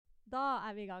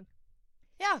Da vi I gang.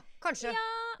 Ja, kanskje.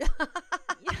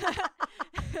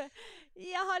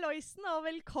 Ja, halloisen, og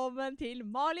velkommen til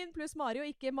Malin pluss Mari, og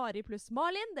ikke Mari pluss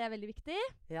Malin. Det veldig viktig.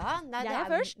 Ja, nei, Jeg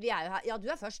først. Vi jo her, ja, du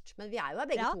først. Men vi jo her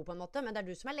begge to på en måte. Men det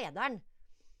du som lederen.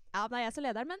 Ja, det jeg som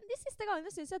lederen. Men de siste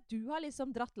gangene synes jeg at du har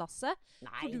liksom dratt lasset.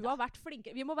 Nei For du har vært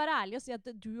flink. Vi må være ærlige og si at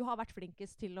du har vært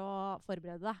flinkest til å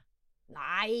forberede deg.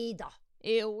 Nei da.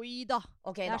 Jo da.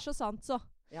 Okay, det så sant, så.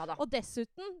 Ja, da. Og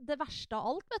dessuten, det verste av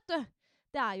alt, vet du,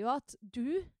 det jo at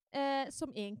du,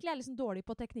 som egentlig liksom dårlig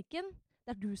på teknikken,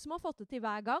 det du som har fått det til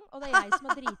hver gang, og det jeg som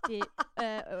har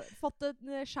fått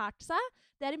det skjært seg.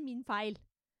 Det min feil.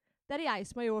 Det det jeg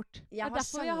som har gjort. Det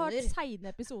derfor vi har hatt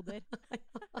sene episoder.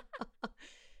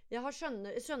 Jeg har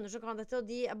sønner som kan dette, og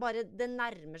det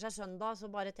nærmer seg søndag, så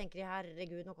bare tenker de,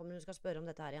 herregud, nå kommer hun skal spørre om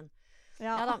dette her igjen.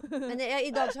 Ja da. Men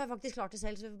I dag så har jeg faktisk klart det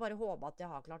selv, så vi får bare håpe at jeg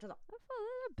har klart det da.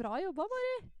 Det bra jobba,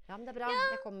 Mari. Ja, men det bra. Ja.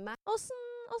 Jeg kommer med.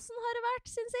 Hvordan har det vært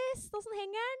siden sist? Hvordan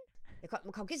henger den?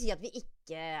 Man kan ikke si at vi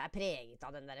ikke preget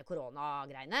av den der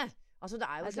koronagreiene. Altså, det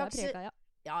jo slags...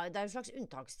 Ja, det jo en slags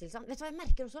unntakstilstand. Vet du hva jeg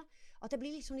merker også? At jeg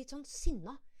blir liksom litt sånn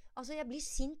sinna. Altså, jeg blir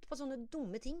sint på sånne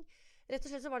dumme ting. Rett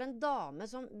og slett så var det en dame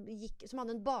som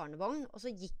hadde en barnevogn, og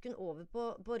så gikk hun over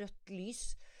på rødt lys.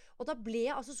 Og da ble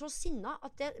jeg altså så sinna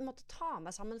at jeg måtte ta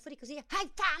meg sammen for ikke å si «Hei,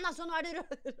 faen, altså, nå det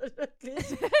rødt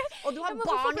lys!» Og du har barn I barnevogn.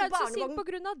 Hvorfor ble du så sint på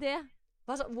grunn av det?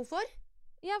 Hvorfor?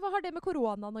 Ja, hva har det med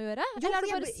koronaen å gjøre? Jo, eller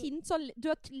du bare sint så... Du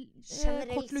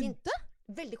kort lunte?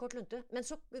 Veldig kort lunte. Men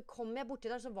så kom jeg borti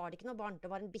der, så var det ikke noe barn.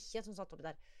 Det var en bikkje som satt oppi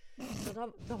der. Så da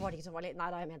var det ikke så farlig. Nei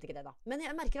da, jeg mente ikke det da. Men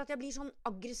jeg merker at jeg blir sånn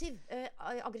aggressiv.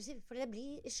 For jeg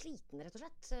blir sliten, rett og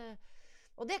slett.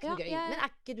 Og det ikke noe gøy. Men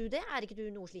ikke du det? Ikke du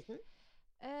noe sliten?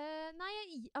 Nei,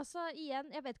 altså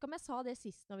igjen, jeg vet ikke om jeg sa det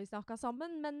sist når vi snakket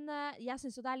sammen, men jeg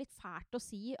synes jo det litt fælt å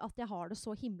si at jeg har det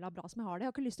så himla bra som jeg har det.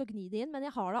 Jeg har ikke lyst til å gni det inn, men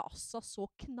jeg har det altså så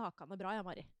knakende bra,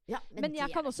 Mari. Ja, men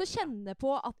jeg kan også kjenne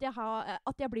på at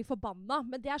jeg blir forbanna,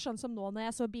 men det sånn som nå når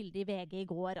jeg så bildet I VG I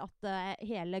går, at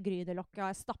hele Grünerløkka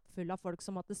stappfull av folk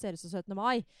som at det ser ut som 17.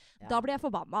 mai. Ja. Da blir jeg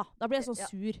forbanna. Da blir jeg sånn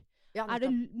sur. Ja,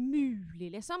 det mulig,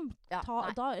 liksom?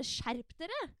 Da skjerp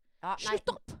dere! Ja,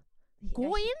 Slutt opp!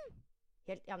 Gå inn!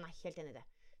 Helt enig I det.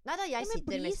 Nei da, jeg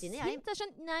sitter mest inne, jeg.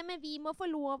 Sånn, nei, men vi må få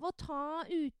lov å ta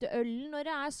uteølen når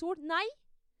det sol. Nei!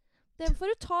 Den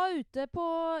får du ta ute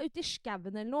I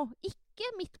skauen eller noe.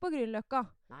 Ikke midt på Grünerløkka.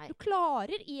 Du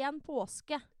klarer en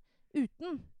påske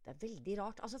uten. Det veldig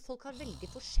rart. Altså, folk har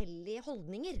veldig forskjellige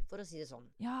holdninger, for å si det sånn.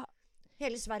 Ja.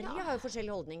 Hele Sverige har jo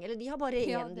forskjellig holdning. Eller de har bare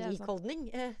en lik holdning.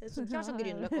 Så de har sånn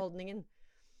Grünerløkka-holdningen.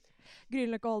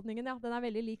 Grünerløkka-holdningen, ja. Den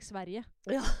veldig lik Sverige.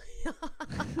 Ja.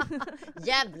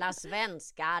 Jävla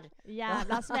svenskar.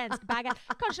 Jävla svenskbagger.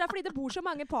 Kanskje det fordi det bor så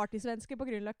mange partysvensker på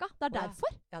Grünerløkka. Det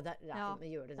derfor. Ja,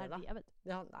 men gjør det da?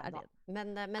 Ja, nei, da.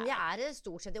 Men jeg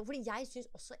stort sett, fordi jeg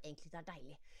synes også egentlig det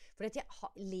deilig. Fordi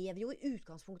jeg lever jo I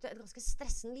utgangspunktet et ganske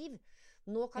stressende liv.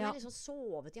 Nå kan jeg liksom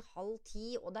sove til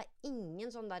 9:30, og det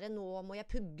ingen sånn der, nå må jeg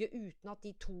pugge uten at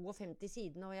de 52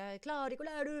 sidene, og jeg klarer ikke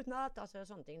å lære det uten at, altså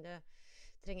sånne ting, det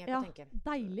trenger jeg ikke å tenke.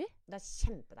 Deilig. Det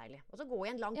kjempedeilig. Og så går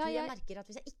jeg en lang tur. Jeg merker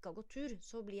at hvis jeg ikke har gått tur,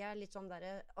 så blir jeg litt sånn der,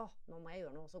 nå må jeg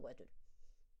gjøre noe, så går jeg tur.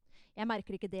 Jeg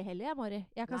merker ikke det heller, Mari.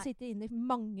 Jeg kan sitte inne I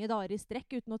mange dager I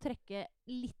strekk uten å trekke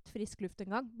litt frisk luft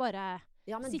en gang. Bare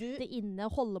sitte inne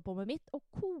og holde på med mitt, og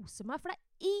kose meg, for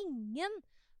det ingen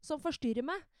som forstyrrer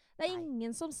meg. Det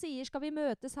ingen som sier, skal vi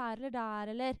møtes her eller der,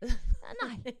 eller...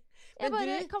 Nei. Jeg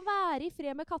bare kan være I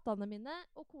fred med kattene mine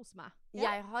og kose meg.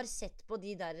 Ja. Jeg har sett på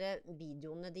de der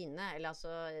videoene dine, eller altså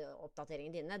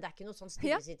oppdateringene dine. Det ikke noe sånn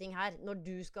stillesitting her. Når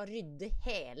du skal rydde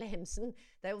hele hemsen,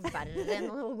 det jo verre enn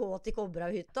å gå til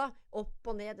Kobrahytta,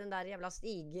 opp og ned den der jævla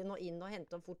stigen, og inn og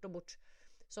hente og fort og bort.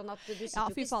 Sånn at du sitter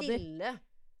jo ikke stille.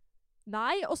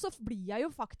 Nei, og så blir jeg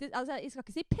jo faktisk, altså jeg skal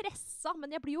ikke si pressa,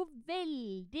 men jeg blir jo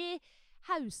veldig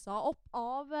hausa opp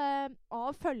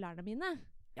av følgerne mine.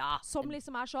 Ja. Som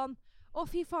liksom sånn,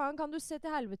 fy faen, kan du se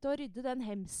til helvete og rydde den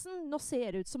hemsen? Nå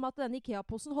ser det ut som at den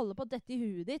IKEA-posen holder på dette I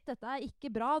huet ditt. Dette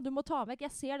ikke bra. Du må ta vekk.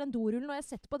 Jeg ser den dorullen, og jeg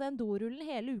setter på den dorullen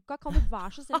hele uka. Kan du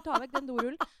være så snill ta vekk den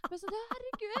dorullen? Men så,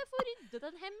 herregud, jeg får rydde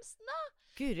den hemsen da.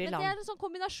 Guri Men det en sånn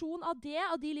kombinasjon av det,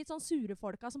 av de litt sånn sure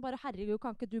folka som bare, herregud,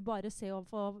 kan ikke du bare se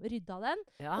og få rydda den?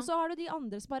 Ja. Og så har du de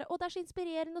andre som bare, det så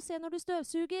inspirerende å se når du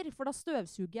støvsuger. For da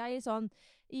støvsuger jeg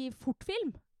I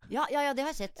fortfilm. Ja, det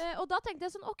har jeg sett. Og da tenkte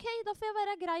jeg sånn, ok, da får jeg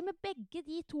være grei med begge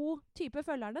de to typer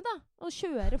følgerne da. Og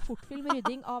kjøre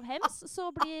fortfilmrydding av hems, så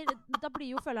da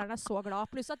blir jo følgerne så glad.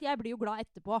 Pluss at jeg blir jo glad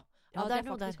etterpå. Ja, at jeg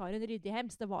faktisk har en ryddig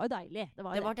hems. Det var jo deilig. Det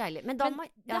var deilig. Men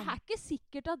det ikke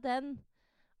sikkert at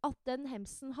den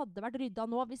hemsen hadde vært rydda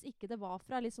nå, hvis ikke det var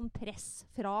fra litt sånn press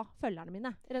fra følgerne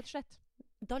mine, rett og slett.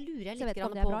 Da lurer jeg litt på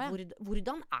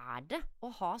hvordan det å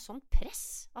ha sånn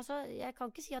press? Altså, jeg kan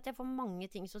ikke si at jeg får mange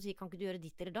ting som sier, kan ikke du gjøre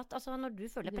ditt eller datt? Altså, når du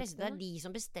føler deg presset, det de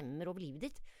som bestemmer over livet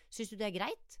ditt. Syns du det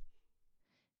greit?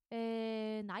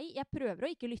 Nei, jeg prøver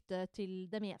å ikke lytte til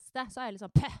det meste. Så jeg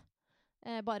liksom,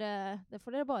 det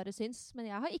får dere bare synes. Men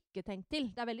jeg har ikke tenkt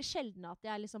til. Det veldig sjelden at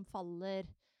jeg liksom faller,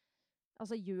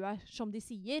 altså gjør som de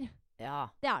sier. Ja.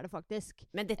 Det det faktisk.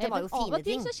 Men dette var jo fine ting. Av og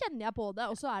til så kjenner jeg på det,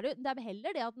 og så det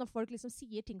heller det at når folk liksom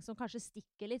sier ting som kanskje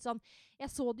stikker litt sånn, jeg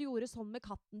så du gjorde sånn med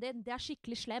katten din, det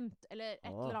skikkelig slemt, eller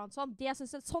et eller annet sånn.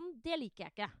 Det liker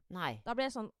jeg ikke. Nei. Da blir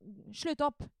jeg sånn, slutt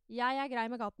opp, jeg grei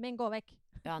med katten min, gå vekk.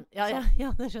 Ja,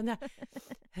 det skjønner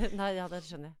jeg. Nei, ja, det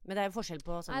skjønner jeg. Men det jo forskjell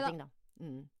på sånne ting da.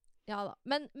 Ja da,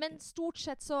 men stort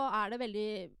sett så det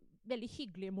veldig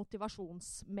hyggelige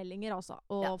motivasjonsmeldinger altså,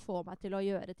 å få meg til å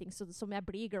gjøre ting som jeg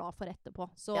blir glad for etterpå.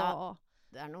 Så,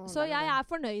 så jeg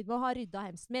fornøyd med å ha rydda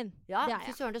hemsen min. Ja,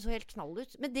 fy søren, det så helt knall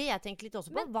ut. Men det jeg tenker litt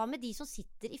også på, hva med de som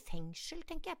sitter i fengsel,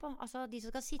 tenker jeg på? Altså, de som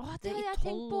skal sitte i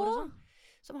 12 år og sånn.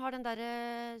 Som har den der...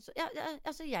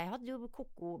 altså, jeg hadde jo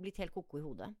blitt helt koko i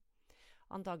hodet.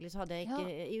 Antagelig så hadde jeg ikke,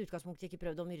 i utgangspunktet ikke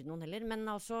prøvd å myrde noen heller, men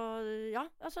altså,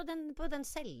 på den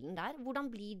cellen der,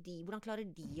 hvordan klarer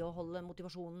de å holde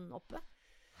motivasjonen oppe?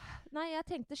 Nei, jeg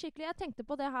tenkte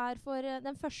på det her for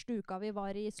den første uka vi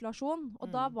var i isolasjon,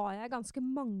 og da var jeg ganske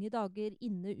mange dager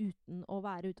inne uten å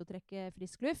være ute og trekke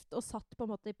frisk luft, og satt på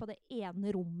en måte på det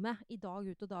ene rommet i dag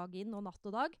ut og dag inn, og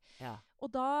natt og dag. Ja.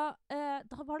 Og da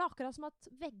var det akkurat som at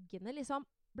veggene liksom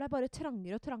ble bare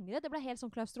trangere og trangere. Det ble helt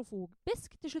sånn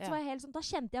klaustrofobisk. Til slutt var jeg helt sånn, da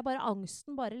kjente jeg bare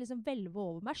angsten bare liksom hvelve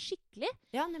over meg skikkelig.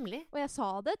 Ja, nemlig. Og jeg sa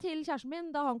det til kjæresten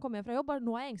min da han kom hjem fra jobb, bare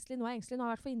nå jeg engstelig, nå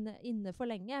har jeg vært inne for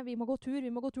lenge. Vi må gå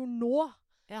tur nå.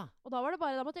 Ja. Og da var det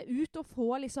bare, da måtte jeg ut og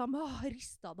få liksom,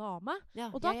 ristet det av meg.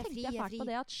 Ja, og da tenkte jeg fælt på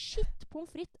det at shit,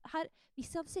 pommes frites, hvis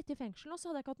jeg hadde sittet i fengsel nå, så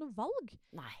hadde jeg ikke hatt noe valg.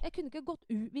 Nei. Jeg kunne ikke gått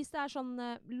ut, hvis det sånn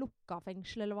lukka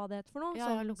fengsel, eller hva det heter for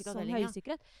noe, sånn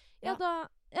høysikkerhet. Ja,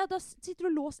 da sitter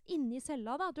du låst inne i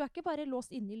cella da. Du ikke bare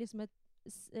låst inne i liksom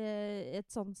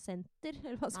et sånn senter,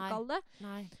 eller hva skal jeg kalle det.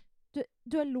 Nei.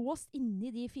 Du låst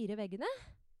inne i de 4 veggene.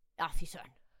 Ja, fy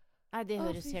søren. Nei, det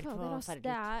høres helt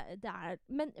forferdelig ut.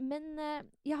 Men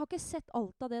jeg har ikke sett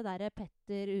alt av det der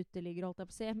Petter uteligger, holdt jeg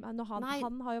på å si. Men han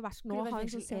har jo vært nå, har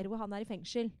en sånn serie hvor han i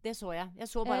fengsel. Det så jeg.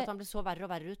 Jeg så bare at han ble så verre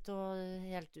og verre ut, og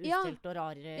helt ustelt og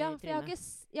rar i trynet.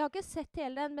 Jeg har ikke sett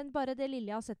hele den, men bare det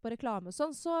lille jeg har sett på reklame og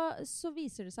sånn, så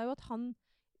viser det seg jo at han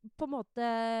på en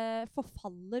måte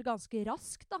forfaller ganske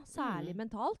raskt, da, særlig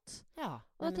mentalt. Ja,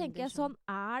 og da tenker jeg sånn,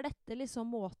 dette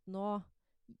liksom måten å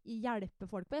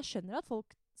hjelpe folk på? Jeg skjønner at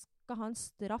folk skal ha en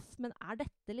straff, men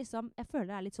dette liksom, jeg føler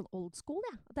det litt sånn old school,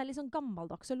 ja. At det litt sånn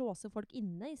gammeldags å låse folk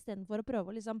inne, i stedet for å prøve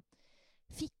å liksom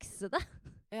fikse det,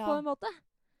 på en måte.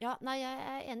 Ja, nei,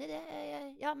 jeg enig i det.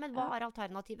 Ja, men hva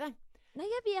alternativet? Nei,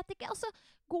 jeg vet ikke. Altså,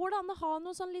 går det an å ha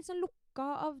noe sånn litt sånn lukka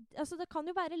av, altså det kan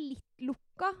jo være litt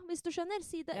lukka, hvis du skjønner.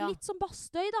 Si det, litt som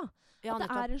Bastøy da. Ja, at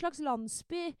det en slags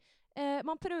landsby.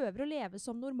 Man prøver å leve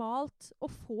som normalt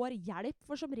og får hjelp,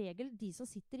 for som regel de som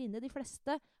sitter inne, de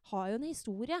fleste har jo en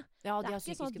historie. Ja, det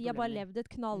ikke sånn at de har bare levd et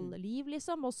knallliv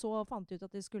liksom, og så fant de ut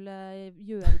at de skulle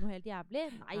gjøre noe helt jævlig.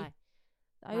 Nei.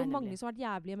 Det jo mange som har vært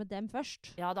jævlige med dem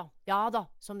først. Ja da,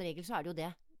 som regel så det jo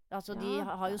det. Altså, de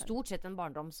har jo stort sett en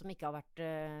barndom som ikke har vært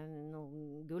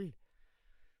noe gull.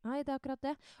 Nei, det akkurat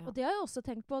det. Ja. Og det har jeg også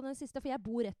tenkt på den siste, for jeg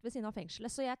bor rett ved siden av fengselet,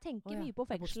 så jeg tenker mye på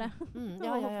fengselet.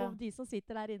 Og på de som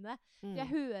sitter der inne. Jeg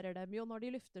hører dem jo når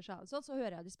de lufter seg, så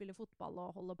hører jeg de spiller fotball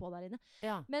og holder på der inne.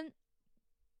 Ja. Men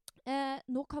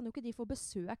nå kan jo ikke de få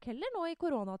besøk heller nå i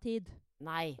koronatid.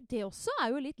 Nei. Det også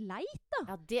jo litt leit da.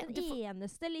 Ja, den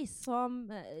eneste liksom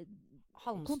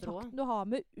kontakten du har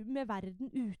med verden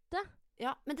ute.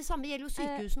 Ja, men det samme gjelder jo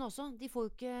sykehusene også. De får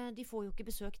jo ikke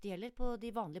besøk de heller på de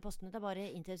vanlige postene. Det bare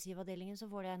intensivavdelingen som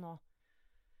får det nå.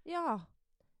 Ja,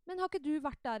 men har ikke du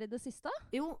vært der i det siste?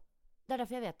 Jo, det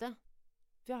derfor jeg vet det.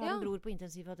 For jeg har en bror på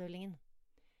intensivavdelingen.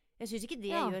 Jeg synes ikke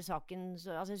det gjør saken,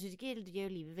 altså jeg synes ikke det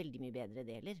gjør livet veldig mye bedre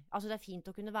det heller. Altså det fint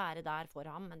å kunne være der for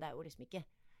ham, men det jo liksom ikke,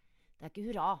 det ikke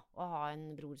hurra å ha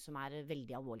en bror som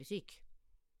veldig alvorlig syk.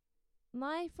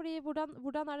 Nei, fordi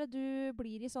hvordan det du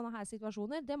blir i sånne her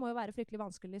situasjoner? Det må jo være fryktelig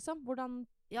vanskelig, liksom.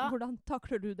 Hvordan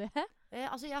takler du det?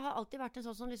 Altså, jeg har alltid vært en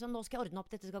sånn som liksom, nå skal jeg ordne opp,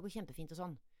 dette skal gå kjempefint og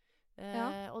sånn.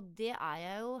 Og det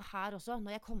jeg jo her også.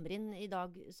 Når jeg kommer inn i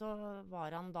dag, så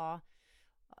var han da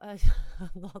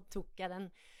da tok jeg den.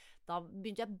 Da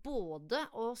begynte jeg både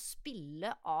å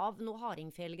spille av noe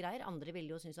hardingfele-greier. Andre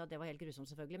ville jo synes at det var helt grusomt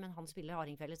selvfølgelig, men han spiller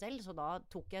hardingfele selv, så da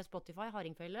tok jeg Spotify,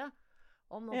 hardingfele.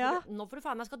 Nå får du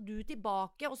faen meg, skal du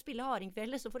tilbake og spille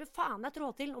hardingfele, så får du faen meg trå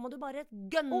til. Nå må du bare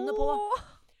gønne på.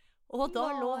 Og da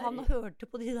lå han og hørte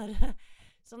på de der.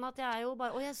 Sånn at jeg jo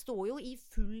bare, og jeg står jo i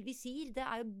full visir. Det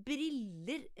jo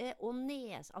briller og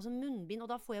altså munnbind,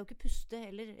 og da får jeg jo ikke puste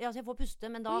heller. Altså jeg får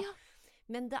puste, men da...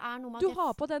 Men det noe med at du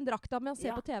har på den drakta med å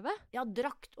se på TV? Ja,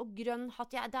 drakt og grønn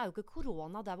hatt. Det jo ikke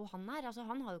korona der hvor han altså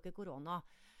han har jo ikke korona.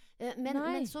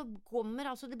 Men så kommer,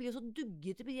 altså det blir jo så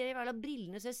duggete på de jævla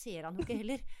brillene, så jeg ser han jo ikke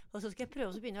heller. Og så skal jeg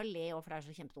prøve å begynne å le, for det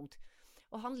så kjempedumt.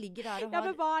 Og han ligger der og har... Ja,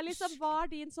 men hva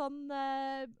din sånn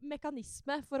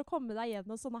mekanisme for å komme deg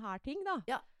gjennom sånne her ting, da?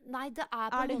 Ja, nei, det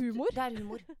på en det humor? Det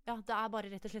humor. Ja, det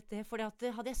bare rett og slett det. Fordi at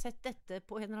hadde jeg sett dette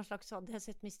på en eller annen slags, hadde jeg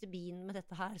sett Mr. Bean med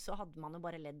dette her, så hadde man jo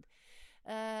bare ledd.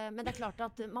 Men det klart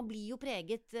at man blir jo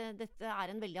preget. Dette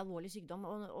en veldig alvorlig sykdom,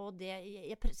 og det,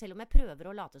 selv om jeg prøver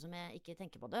å late som jeg ikke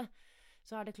tenker på det,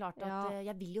 så det klart at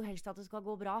jeg vil jo helst at det skal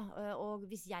gå bra. Og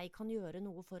hvis jeg kan gjøre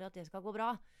noe for at det skal gå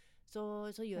bra, så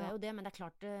gjør jeg jo det. Men det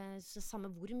klart, samme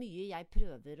hvor mye jeg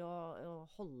prøver å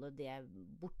holde det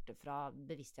borte fra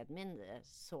bevisstheten min,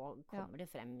 så kommer det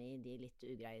frem i de litt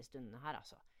ugreie stundene her,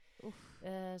 altså.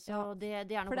 Så det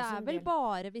noe for det vel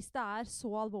bare hvis det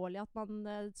så alvorlig at man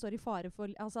står i fare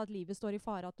for, altså at livet står i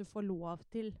fare, at du får lov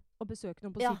til å besøke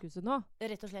noen på sykehuset nå?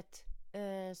 Rett og slett.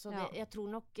 Så jeg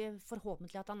tror nok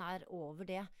forhåpentlig at han over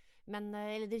det. Men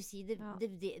eller det vil si,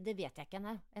 det vet jeg ikke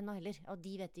ennå heller. Og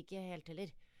de vet ikke helt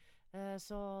heller.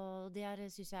 Så det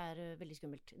synes jeg veldig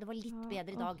skummelt. Det var litt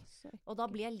bedre i dag. Og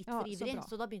da ble jeg litt for ivrig,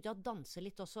 så da begynte jeg å danse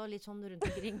litt også, litt sånn rundt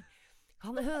omkring.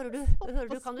 Hører du?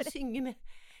 Kan du synge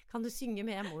med? Kan du synge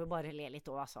med? Jeg må jo bare le litt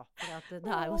også, altså. For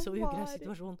det jo så ugrei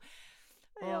situasjon.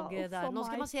 Og nå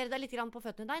skal jeg massere deg litt på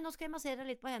føttene. Nei, nå skal jeg massere deg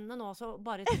litt på hendene nå, så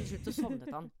bare til slutt så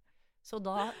sovnet han. Så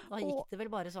da gikk det vel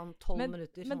bare sånn 12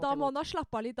 minutter. Men da må han ha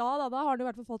slappet litt av, da. Da har han i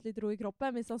hvert fall fått litt ro i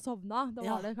kroppen. Hvis han sovna, da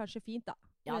var det kanskje fint, da.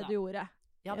 Det du gjorde.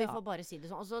 Ja, vi får bare si det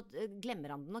sånn. Og så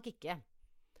glemmer han det nok ikke.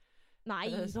 Nei,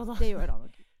 det gjør han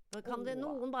nok. Da kan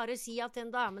noen bare si at den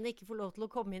damen ikke får lov til å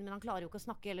komme inn, men han klarer jo ikke å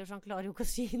snakke, eller så han klarer jo ikke å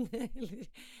si det.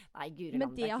 Nei, Guri land.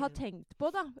 Men det jeg har tenkt på,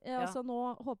 da, altså nå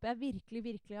håper jeg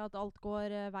virkelig at alt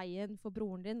går veien for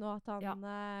broren din, og at han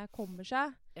kommer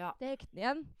seg til hektene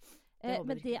igjen.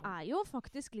 Men det jo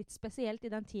faktisk litt spesielt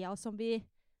i den tida som vi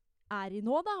i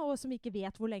nå, da, og som vi ikke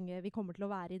vet hvor lenge vi kommer til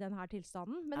å være i denne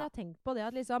tilstanden. Men jeg har tenkt på det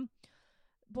at liksom,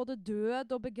 både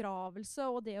død og begravelse,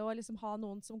 og det å liksom ha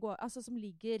noen som går, altså som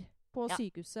ligger på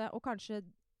sykehuset, og kanskje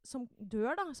som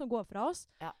dør da, som går fra oss.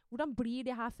 Hvordan blir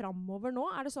det her fremover nå?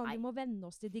 Det sånn vi må venne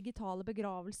oss til digitale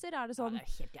begravelser? Det sånn... Ja,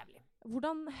 det helt jævlig.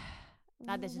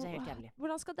 Nei, det synes jeg helt jævlig.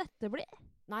 Hvordan skal dette bli?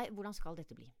 Nei, hvordan skal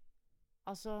dette bli?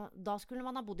 Altså, da skulle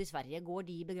man ha bodd i Sverige. Går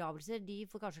de i begravelser? De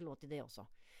får kanskje lov til det også.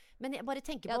 Men jeg bare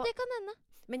tenker på... Ja, det kan hende.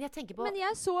 Men jeg tenker på... Men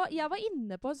jeg var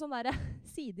inne på en sånn der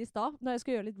side i stad, når jeg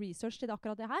skulle gjøre litt research til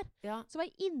akkurat det her. Så var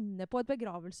jeg inne på et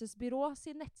begravelsesbyrå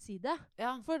sin nettside,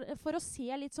 for å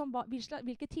se litt sånn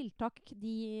hvilke tiltak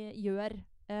de gjør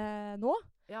nå.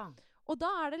 Og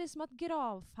da det liksom at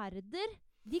gravferder,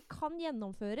 de kan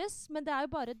gjennomføres, men det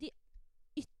jo bare de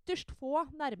ytterst få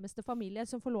nærmeste familie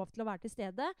som får lov til å være til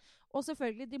stede. Og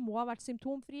selvfølgelig, de må ha vært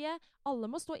symptomfrie. Alle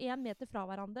må stå 1 meter fra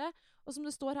hverandre. Og som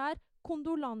det står her,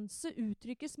 kondolanse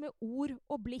uttrykkes med ord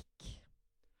og blikk.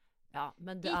 Ja,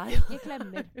 men det jo... Ikke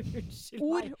klemmer.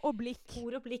 Ord og blikk.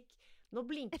 Ord og blikk. Nå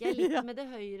blinker jeg litt med det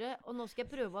høyre, og nå skal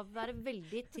jeg prøve å være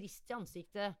veldig trist i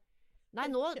ansiktet. Nei,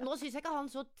 nå synes jeg ikke han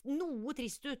så noe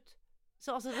trist ut.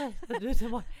 Så altså,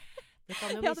 det var... Det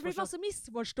blir masse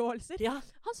misforståelser.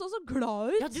 Han så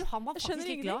glad ut. Ja, han var faktisk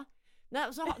ikke glad. Nei,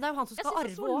 så, det jo han som skal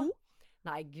arve også.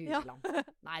 Nei, Gud land.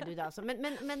 Nei, du, det altså.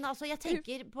 Men altså, jeg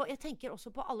tenker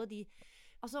også på alle de...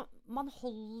 Altså, man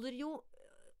holder jo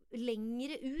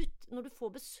lengre ut når du får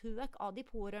besøk av de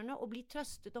pårørende, og blir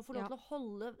trøstet, og får lov til å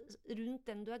holde rundt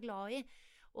den du glad i,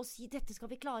 og si, dette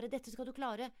skal vi klare, dette skal du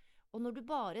klare. Og når du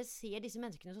bare ser disse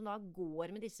menneskene som da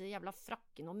går med disse jævla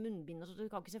frakkene og munnbindene, så du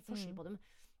kan ikke se forskjell på dem,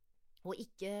 og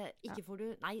ikke får du,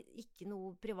 ikke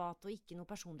noe privat og ikke noe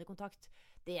personlig kontakt.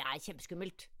 Det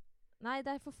kjempeskummelt. Nei,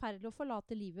 det forferdelig å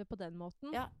forlate livet på den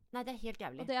måten. Ja, nei, det helt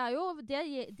jævlig. Og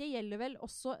det gjelder vel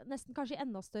også nesten kanskje i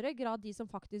enda større grad de som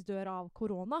faktisk dør av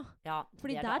korona. Ja,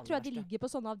 fordi der tror jeg de ligger på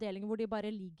sånne avdelinger hvor de bare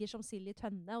ligger som sild i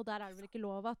tønne, og der det vel ikke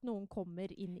lov at noen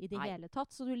kommer inn i det hele tatt.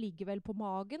 Så du ligger vel på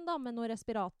magen da, med noe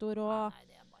respirator, og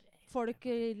folk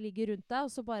ligger rundt deg,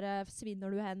 og så bare svinner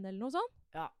du hen eller noe sånt.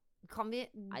 Ja. Kan vi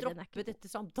droppe dette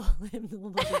samtaleemnet nå?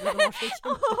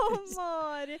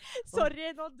 Mari,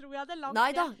 sorry, nå dro jeg det langt.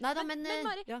 Neida, men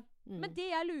Mari, men det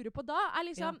jeg lurer på da,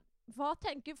 liksom, hva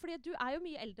tenker, fordi du jo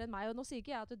mye eldre enn meg, og nå sier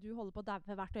ikke jeg at du holder på å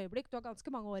daue hvert øyeblikk, du har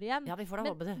ganske mange år igjen. Ja, vi får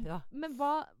da håpe det, Men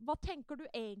hva tenker du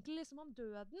egentlig liksom om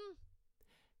døden?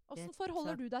 Hvordan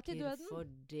forholder du deg til døden? For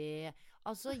det.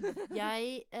 Altså,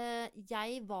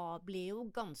 ble jo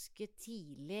ganske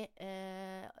tidlig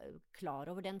klar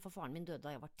over den, for faren min døde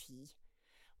da jeg var 10.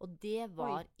 Og det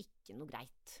var ikke noe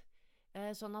greit.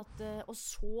 Sånn at, og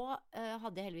så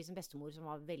hadde jeg heldigvis en bestemor som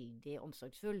var veldig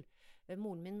omsorgsfull.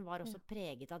 Moren min var også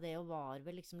preget av det, og var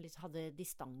vel liksom, hadde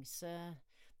distanse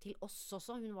til oss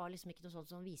også. Hun var liksom ikke noe sånt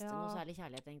som viste noe særlig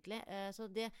kjærlighet, egentlig. Så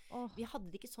vi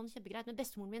hadde det ikke sånn kjempegreit. Men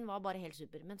bestemoren min var bare helt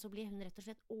super. Men så ble hun rett og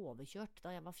slett overkjørt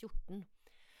da jeg var 14.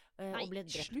 Og ble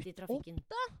drept i trafikken.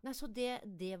 Nei, så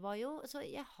det var jo, så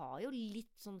jeg har jo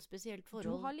litt sånn spesielt forhold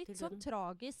til døden. Du har litt sånn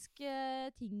tragisk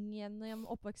ting gjennom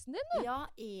oppveksten din, da? Ja,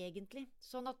 egentlig.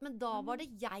 Sånn at, men da var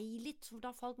det jeg litt, for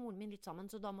da falt moren min litt sammen,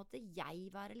 så da måtte jeg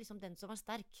være liksom den som var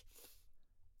sterk.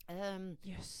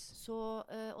 Så,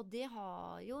 og det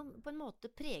har jo på en måte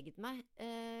preget meg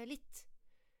litt.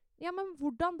 Ja, men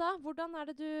hvordan da? Hvordan er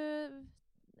det du...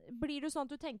 Blir du sånn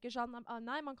at du tenker sånn,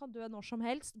 nei, man kan dø når som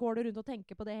helst? Går du rundt og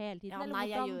tenker på det hele tiden? Ja, nei,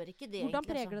 jeg gjør ikke det. Hvordan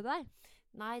preger det deg?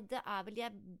 Nei, det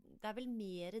er vel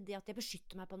mer det at jeg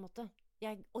beskytter meg på en måte.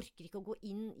 Jeg orker ikke å gå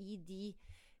inn i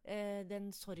den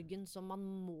sorgen som man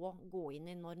må gå inn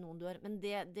i når noen dør. Men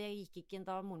det gikk ikke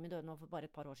da moren min døde nå for bare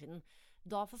et par år siden.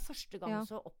 Da for første gang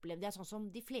så opplevde jeg sånn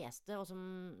som de fleste, og som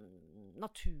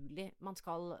naturlig man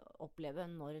skal oppleve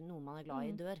når noen man er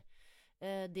glad i dør.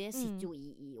 Det sitter jo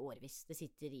i årevis. Det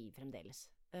sitter i fremdeles.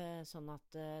 Sånn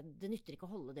at det nytter ikke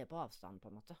å holde det på avstand, på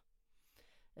en måte.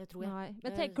 Tror jeg. Nei.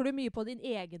 Men tenker du mye på din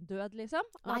egen død, liksom?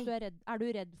 Nei. Er du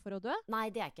redd for å dø? Nei,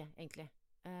 det er jeg ikke, egentlig.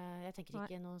 Jeg tenker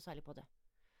ikke noe særlig på det.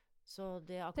 Så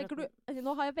det er akkurat...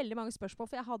 Nå har jeg veldig mange spørsmål,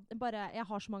 for jeg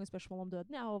har så mange spørsmål om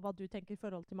døden, og hva du tenker i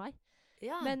forhold til meg.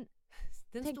 Ja, men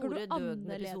den store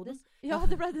døden-episoden. Ja,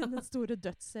 det ble den store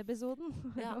dødsepisoden.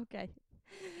 Ja. Ok.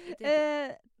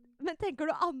 Men tenker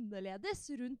du annerledes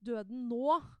rundt døden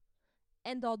nå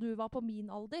enn da du var på min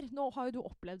alder? Nå har jo du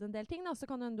opplevd en del ting, da, så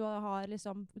kan du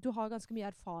har ganske mye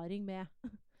erfaring med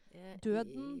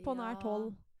døden på nært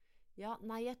hold. Ja,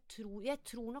 nei, jeg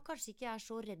tror nok kanskje ikke jeg er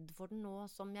så redd for den nå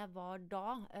som jeg var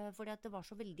da, fordi at det var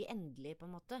så veldig endelig, på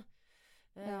en måte.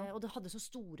 Og det hadde så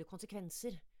store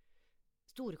konsekvenser.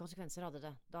 Store konsekvenser hadde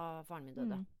det da faren min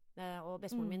døde. Og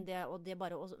bestemoren min, og det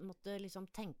bare å måtte liksom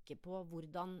tenke på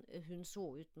hvordan hun så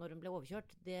ut når hun ble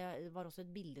overkjørt, det var også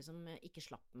et bilde som ikke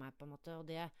slapp meg, på en måte. Og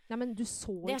ja, men du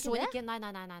så det ikke det? Ikke, nei.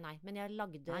 Men jeg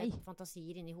lagde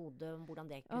fantasier inni hodet om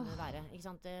hvordan det kunne være. Ikke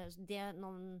sant?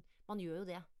 Man gjør jo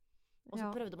det. Og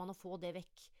så prøvde man å få det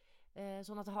vekk.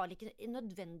 Sånn at det har ikke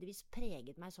nødvendigvis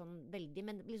preget meg sånn veldig,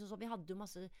 men liksom så, vi hadde jo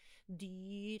masse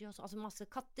dyr, altså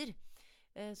masse katter.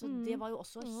 Så det var jo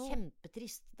også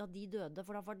kjempetrist da de døde,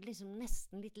 for da var det liksom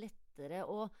nesten litt lettere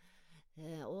å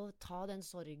ta den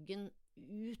sorgen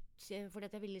ut, fordi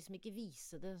at jeg ville liksom ikke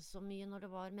vise det så mye når det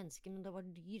var mennesker, men det var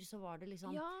dyr, så var det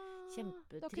liksom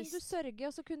kjempetrist. Da kunne du sørge,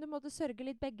 og så kunne du måtte sørge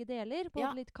litt begge deler,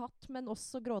 både litt katt, men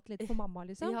også gråte litt for mamma,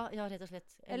 liksom. Ja, rett og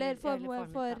slett. Eller for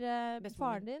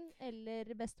faren din,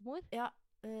 eller bestemor. Ja,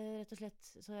 rett og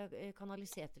slett. Så jeg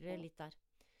kanaliserte det litt der.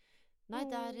 Nei,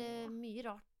 det er mye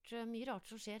rart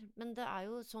som skjer, men det er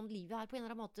jo sånn livet er på en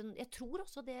eller annen måte. Jeg tror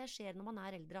også det skjer når man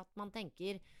er eldre, at man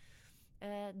tenker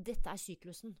dette er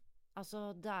syklusen. Altså,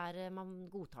 man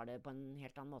godtar det på en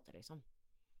helt annen måte, liksom.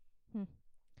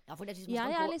 Ja, for det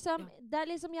er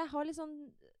liksom jeg har liksom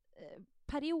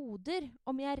perioder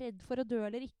om jeg er redd for å dø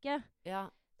eller ikke. Ja.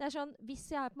 Det er sånn, hvis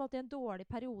jeg er på en måte i en dårlig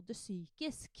periode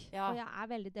psykisk, og jeg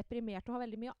er veldig deprimert og har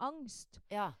veldig mye angst,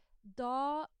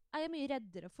 da er jeg mye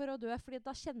reddere for å dø, fordi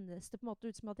da kjennes det på en måte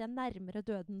ut som at jeg er nærmere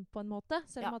døden på en måte,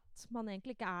 selv om at man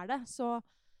egentlig ikke er det.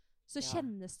 Så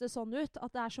kjennes det sånn ut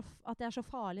at jeg er så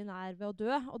farlig nær ved å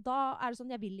dø. Og da er det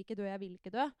sånn, jeg vil ikke dø.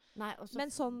 Nei,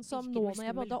 men sånn som nå når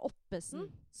jeg både er oppesen,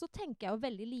 så tenker jeg jo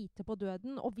veldig lite på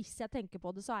døden. Og hvis jeg tenker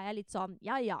på det, så er jeg litt sånn,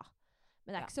 ja.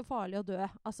 Men det er ikke så farlig å dø.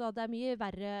 Altså, det er mye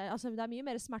verre, altså, det er mye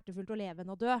mer smertefullt å leve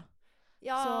enn å dø.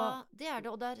 Ja, det er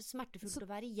det, og det er smertefullt å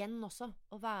være igjen også.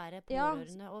 Å være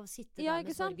pårørende og sitte der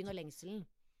med sorgen og lengselen.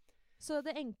 Så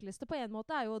det enkleste på en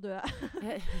måte er jo å dø.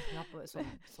 Ja,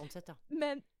 sånn sett, ja.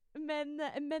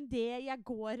 Men det jeg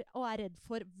går og er redd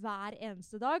for hver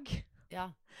eneste dag,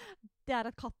 det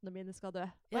er at kattene mine skal dø.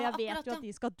 Og jeg vet jo at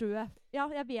de skal dø. Ja,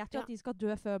 jeg vet jo at de skal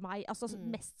dø før meg. Altså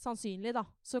mest sannsynlig da,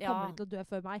 så kommer de til å dø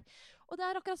før meg. Og det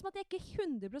er akkurat som at jeg ikke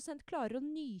 100% klarer å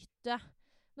nyte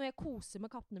når jeg koser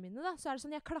med kattene mine, da, så er det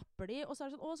sånn, jeg klapper de, og så er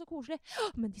det sånn, å, så koselig.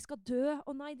 Men de skal dø.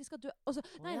 Å nei, de skal dø. Og så,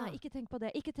 nei, ikke tenk på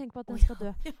det. Ikke tenk på at den skal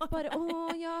dø. Bare,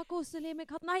 å ja, koselig med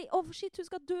katt. Nei, shit, hun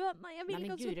skal dø. Nei, jeg vil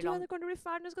ikke at hun skal dø. Det kommer til å bli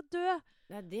fælt når hun skal dø.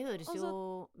 Ja, det høres jo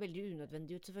veldig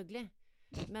unødvendig ut, selvfølgelig.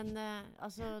 Men,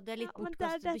 altså, det er litt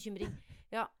bortkastet bekymring.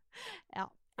 Ja.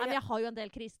 Nei, men jeg har jo en del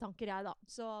krisetanker, jeg, da.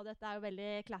 Så dette er jo veldig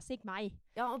classic meg.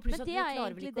 Ja, men det er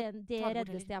egentlig det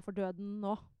reddeste jeg for døden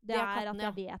nå. Det er at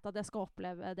jeg vet at jeg skal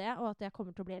oppleve det, og at jeg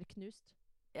kommer til å bli helt knust.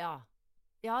 Ja,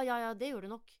 det gjør du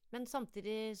nok. Men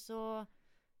samtidig så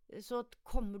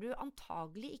kommer du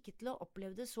antagelig ikke til å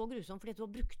oppleve det så grusomt, fordi du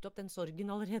har brukt opp den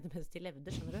sorgen allerede mens de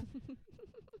levde, skjønner du?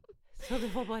 Så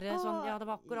det var bare sånn, det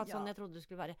var akkurat sånn jeg trodde det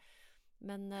skulle være.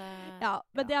 Men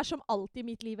det er som alt i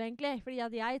mitt liv, egentlig. Fordi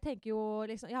at jeg tenker jo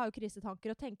liksom, jeg har jo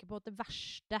krisetanker og tenker på det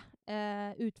verste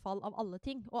utfall av alle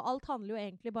ting. Og alt handler jo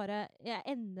egentlig bare jeg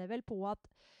ender vel på at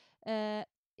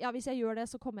hvis jeg gjør det,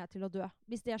 så kommer jeg til å dø.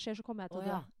 Hvis det skjer, så kommer jeg til å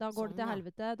dø. Da går det til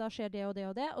helvete, da skjer det og det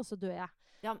og det, og så dør jeg.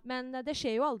 Ja. Men det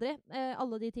skjer jo aldri.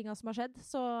 Alle de tingene som har skjedd,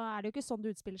 så er det jo ikke sånn det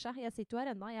utspiller seg. Jeg sitter jo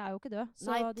her ennå, jeg er jo ikke død.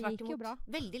 Så det gikk jo bra.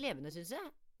 Veldig levende, synes jeg.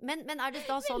 Men er det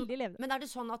da sånn,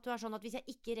 at du er sånn at hvis jeg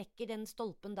ikke rekker den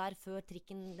stolpen der før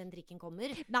den trikken kommer?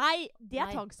 Nei, det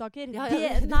er tvangstanker. Ja.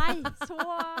 Nei,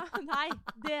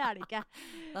 det er det ikke.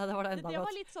 Ja, det var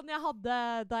litt sånn jeg hadde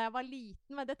da jeg var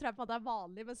liten, men det tror jeg på at det er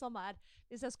vanlig. Men sånn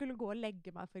hvis jeg skulle gå og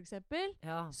legge meg, for eksempel,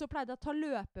 så pleide jeg å ta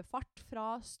løpefart fra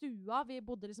stua. Vi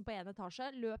bodde liksom på en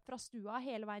etasje. Løp fra stua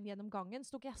hele veien gjennom gangen.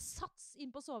 Så tok jeg sats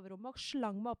inn på soverommet og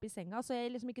slang meg opp i senga, så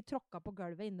jeg liksom ikke tråkka på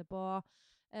gulvet inne på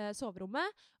soverommet.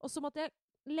 Og så måtte jeg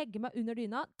legge meg under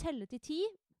dyna, telle til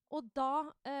 10, og da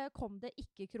kom det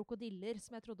ikke krokodiller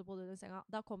som jeg trodde bodde under senga.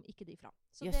 Da kom ikke de fram.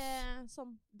 Så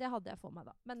det hadde jeg for meg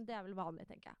da. Men det er vel vanlig,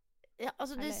 tenker jeg. Ja,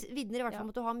 altså det vidner i hvert fall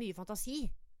om at du har mye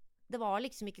fantasi. Det var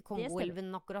liksom ikke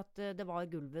Kongo-elven akkurat, det var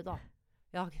gulvet da.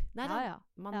 Ja, nei da.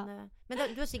 Men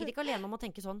du er sikkert ikke alene om å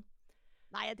tenke sånn.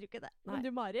 Nei, jeg tror ikke det. Men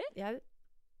du, Mari? Ja.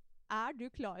 Er du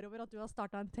klar over at du har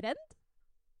startet en trend?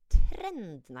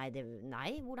 Trend?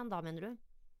 Nei, hvordan da, mener du?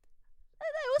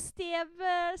 Det er jo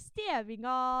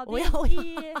stevinga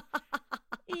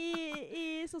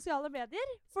i sosiale medier.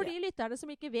 For de lytterne som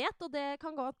ikke vet, og det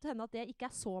kan godt hende at det ikke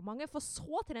er så mange, for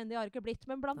så trendy har det ikke blitt,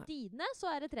 men blant dine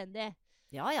så er det trendy.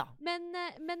 Ja. Men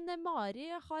Mari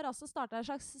har altså startet en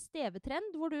slags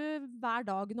stevetrend, hvor du hver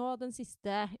dag nå, den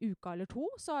siste uka eller 2,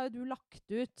 så har jo du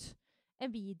lagt ut en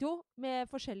video med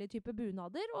forskjellige typer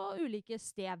bunader og ulike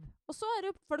stev. Og så har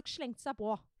jo folk slengt seg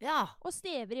på. Ja. Og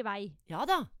stever i vei. Ja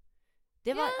da.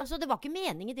 Det var ikke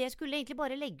meningen det. Jeg skulle egentlig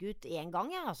bare legge ut en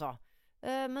gang, altså.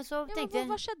 Men så tenkte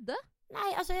jeg... Hva skjedde? Nei,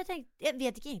 altså jeg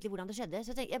vet ikke egentlig hvordan det skjedde.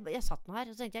 Så jeg satt nå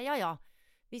her, og så tenkte jeg, ja.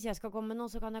 Hvis jeg skal komme med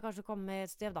noe, så kan jeg kanskje komme med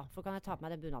et stev da. For kan jeg ta på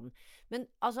meg den bunaden. Men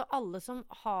altså, alle som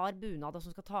har bunad og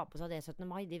som skal ta på seg det 17.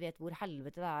 mai, de vet hvor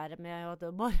helvete det er med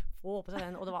å bare få på seg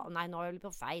den. Og det var, nei, nå er jeg litt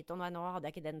på feit, og nei, nå hadde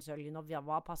jeg ikke den sølgen, og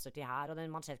hva passer til her, og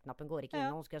den mansjettknappen går ikke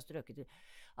inn, og nå skal jeg strøke til.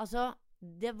 Altså,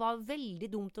 det var veldig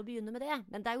dumt å begynne med det.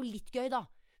 Men det er jo litt gøy da.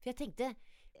 For jeg tenkte...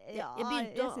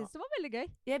 jeg synes det var veldig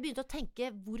gøy. Jeg begynte å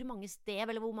tenke hvor mange stev,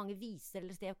 eller hvor mange viser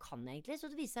eller stev kan jeg egentlig.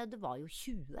 Så det viste seg at det var jo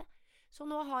 20. Så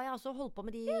nå har jeg altså holdt på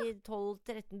med de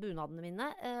 12-13 bunadene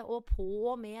mine, og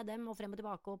på med dem, og frem og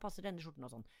tilbake, og passer denne skjorten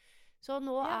og sånn. Så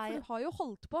nå for du har jo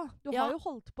holdt på. Har jo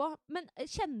holdt på. Men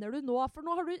kjenner du nå, for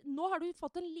nå har du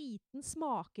fått en liten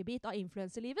smakebit av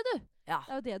influencerlivet, du. Ja.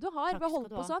 Det er jo det du har, ved å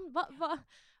holde på sånn.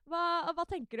 Hva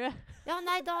tenker du? Ja,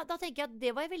 nei, da tenker jeg at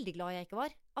det var jeg veldig glad jeg ikke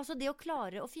var. Altså det å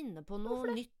klare å finne på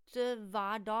noe nytt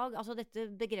hver dag. Altså dette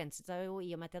begrenset seg jo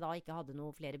i og med at jeg da ikke hadde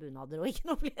noe flere bunader og ikke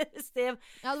noe flere stev.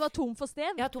 Ja, det var tom for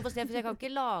stev. Ja, tom for stev, for jeg kan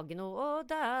ikke lage noe. Og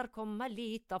der kom ei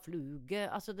lita fluge.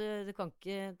 Altså du kan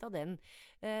ikke ta den.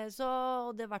 Så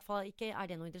det i hvert fall ikke er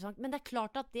det noe interessant. Men det er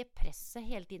klart at det presset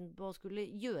hele tiden på å skulle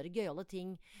gjøre gøyale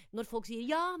ting. Når folk sier,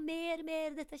 ja, mer,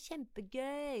 dette er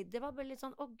kjempegøy. Det var bare litt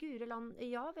sånn, å gure land,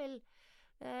 ja vel.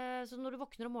 Så når du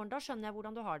våkner om morgenen, da skjønner jeg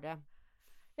hvordan du har det.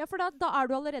 Ja, for da er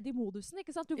du allerede i modusen,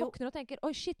 ikke sant? Du våkner og tenker,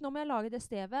 oi shit, nå må jeg lage det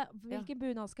stevet. Hvilken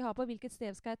bunad skal jeg ha på? Hvilket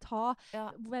stev skal jeg ta?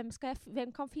 Ja. Hvem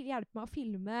kan hjelpe meg å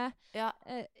filme? Ja.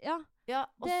 Det er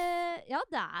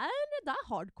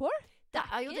hardcore. Det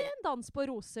er jo ikke en dans på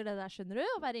roser, det der, skjønner du?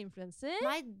 Å være influencer.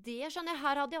 Nei, det skjønner jeg.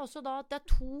 Her hadde jeg også da, det er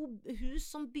 2 hus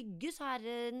som bygges her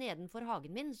nedenfor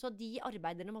hagen min, så de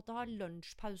arbeiderne måtte ha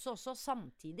lunsjpause også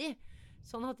samtidig.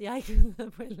 Sånn at jeg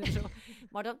kunne på ellers så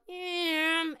var det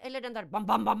sånn, eller den der bam,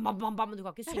 bam, bam, bam, bam, bam, du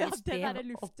kan ikke synge stev. Den der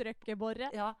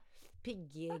luftrøkkeborre. Ja,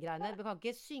 piggegreiene. Du kan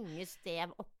ikke synge stev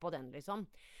oppå den, liksom.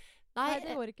 Nei,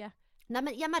 det går ikke. Nei,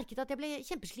 men jeg merket at jeg ble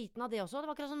kjempesliten av det også. Det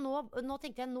var akkurat sånn, nå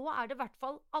tenkte jeg, nå er det i hvert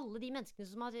fall alle de menneskene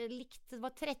som har likt, det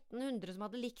var 1300 som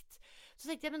hadde likt. Så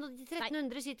tenkte jeg, men de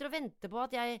 1300 sitter og venter på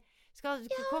at jeg skal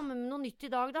komme med noe nytt i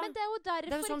dag, da. Men det er jo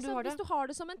derfor, sånn hvis du har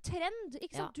det som en trend,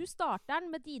 ikke sant? Du starter den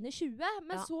med dine 20,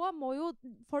 men så må jo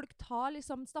folk ta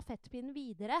liksom stafettpinnen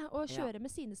videre og kjøre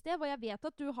med sine stev, og jeg vet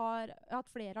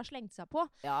at flere har slengt seg på.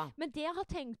 Men det jeg har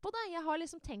tenkt på jeg har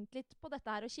liksom tenkt litt på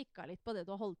dette her og kikket litt på det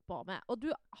du har holdt på med. Og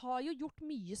du har jo gjort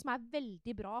mye som er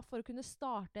veldig bra for å kunne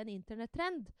starte en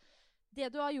internettrend. Det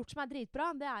du har gjort som er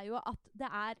dritbra, det er jo at det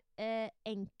er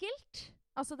enkelt.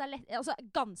 Altså, det er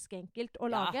ganske enkelt å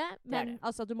lage, men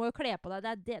altså, du må jo kle på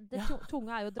deg.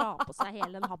 Tunga er jo å dra på seg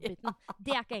hele den habiten.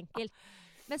 Det er ikke enkelt.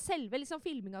 Men selve liksom,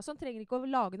 filminga sånn, trenger ikke å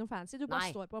lage noe fancy. Du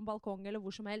bare står på en balkong eller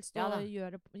hvor som helst og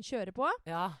kjører på.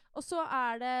 Og så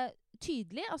er det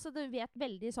tydelig. Altså, du vet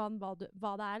veldig sånn hva det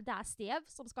er. Det er stev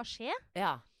som skal skje.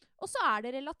 Og så er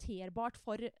det relaterbart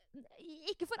for,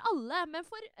 ikke for alle, men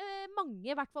for mange,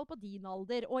 i hvert fall på din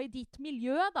alder, og i ditt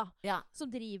miljø, da,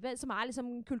 som er liksom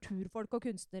kulturfolk og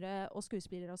kunstnere og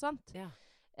skuespillere og sånt.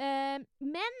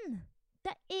 Men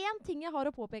det er én ting jeg har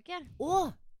å påpeke.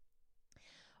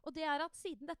 Og det er at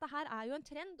siden dette her er jo en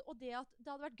trend, og det at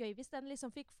det hadde vært gøy hvis den liksom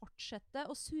fikk fortsette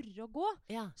å surre og gå,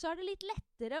 så er det litt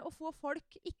lettere å få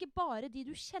folk, ikke bare de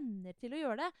du kjenner til å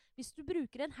gjøre det, hvis du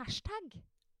bruker en hashtag.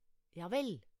 Ja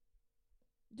vel.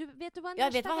 Vet du hva en hashtag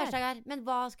er? Jeg vet hva hashtag er, men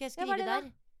hva skal jeg skrive der?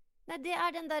 Nei, det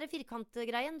er den der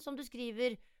firkantgreien som du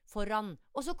skriver foran.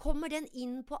 Og så kommer den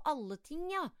inn på alle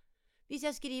ting, Hvis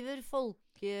jeg skriver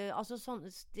altså sånne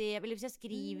stev, eller hvis jeg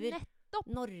skriver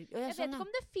Norge, jeg vet ikke om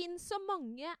det finnes så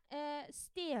mange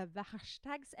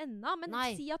steve-hashtags ennå, men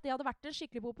si at det hadde vært en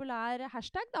skikkelig populær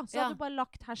hashtag, da. Så hadde du bare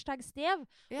lagt hashtag stev,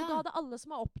 og da hadde alle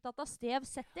som er opptatt av stev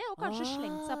sett det, og kanskje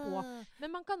slengt seg på.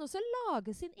 Men man kan også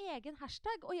lage sin egen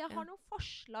hashtag, og jeg har noen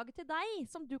forslag til deg,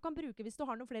 som du kan bruke hvis du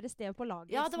har noen flere stev på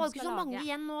laget. Ja, det var ikke så mange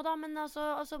igjen nå da, men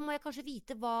altså må jeg kanskje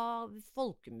vite hva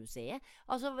Folkemuseet,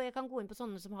 altså jeg kan gå inn på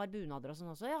sånne som har bunader og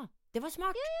sånn også, Det var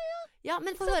smart. Ja,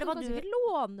 men få høre hva du...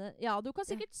 Du kan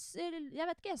sikkert, jeg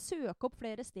vet ikke, søke opp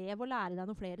flere stev og lære deg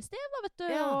noen flere stev, da, vet du,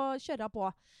 og kjøre på.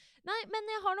 Nei,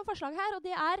 men jeg har noen forslag her, og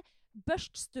det er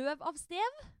børst støv av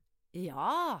stev.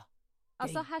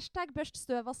 Altså hashtag børst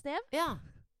støv av stev.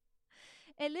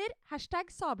 Eller hashtag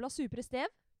sabla supre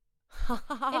stev.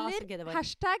 Eller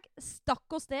hashtag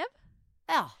stakk og stev.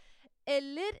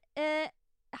 Eller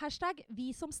hashtag vi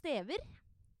som stever.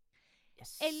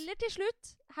 Eller til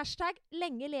slutt, hashtag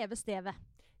lenge leve stevet.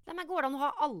 Men går det an å ha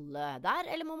alle der,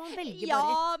 eller må man velge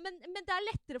bare litt? Men det er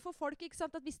lettere for folk, ikke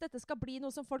sant? At hvis dette skal bli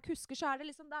noe som folk husker, så er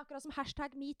det liksom, det er akkurat som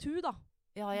hashtag MeToo, da.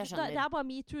 Ja, jeg skjønner. Det er bare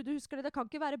MeToo, du husker det. Det kan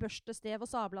ikke være børstestev og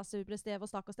sablassubrestev og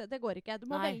stakk og stev. Det går ikke. Du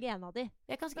må velge en av de.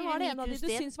 Jeg kan skrive MeToo-stev. En av de du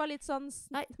syns var litt sånn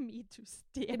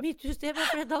MeToo-stev. MeToo-stev,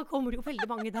 for da kommer det jo veldig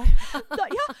mange der.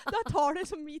 Da tar du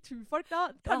som MeToo-folk, da.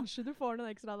 Kanskje du får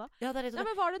noen ekstra da.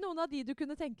 Men var det noen av de du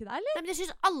kunne tenke deg, eller? Nei, men jeg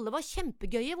synes alle var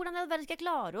kjempegøye. Hvordan skal jeg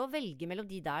klare å velge mellom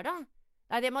de der, da?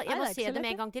 Nei, jeg må se dem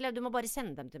en gang til. Du må bare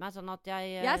sende dem til meg, sånn at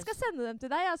jeg skal sende dem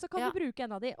til deg, så kan du bruke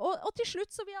en av de. Og til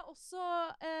slutt så vil jeg også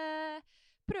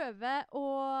prøve å...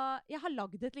 Jeg har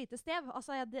lagd et lite stev.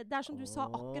 Altså, det er som du sa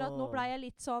akkurat, nå ble jeg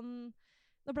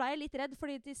litt redd,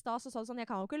 fordi til stad så sa du sånn, jeg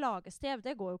kan jo ikke lage stev,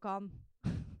 det går jo ikke an.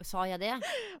 Sa jeg det?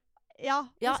 Ja,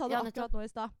 du sa det akkurat nå i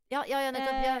stad. Ja,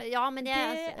 nettopp. Men det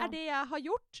er det jeg har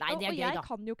gjort. Nei, det er og gøy, jeg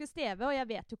kan jo ikke steve, og jeg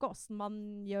vet jo ikke hvordan man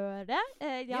gjør det.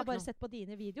 Jeg har bare sett på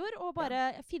dine videoer, og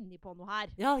bare funnet på noe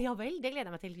her. Ja vel, det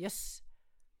gleder jeg meg til. Jøss.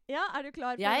 Ja, er du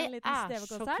klar for en liten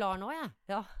stevekonsert? Jeg er så klar nå, ja.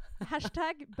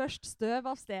 Hashtag børst støv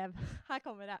av stev. Her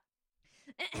kommer det.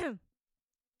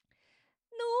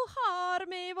 Nå har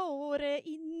vi vært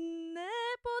inne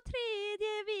på 3.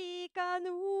 vika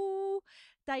nå.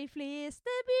 De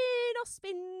fleste begynner å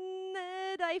spinne,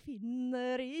 de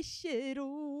finner ikke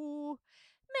ro.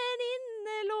 Men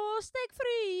innelåst jeg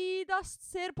frydast,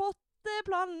 ser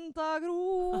potteplanta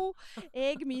gro.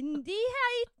 Jeg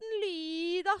myndigheten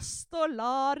lydast og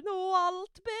lar nå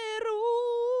alt bero.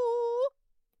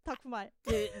 Takk for meg.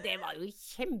 Det var jo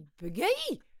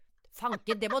kjempegøy!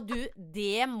 Fanken,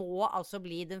 det må altså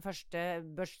bli den første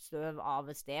børststøv av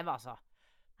stev, altså.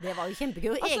 Det var jo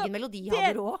kjempegøy. Og egen melodi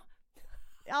hadde du også.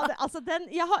 Ja,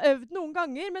 jeg har øvd noen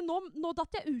ganger, men nå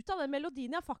datt jeg ut av den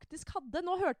melodien jeg faktisk hadde.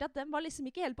 Nå hørte jeg at den var liksom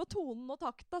ikke helt på tonen og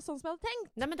takta, sånn som jeg hadde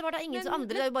tenkt. Nei, men det var da ingen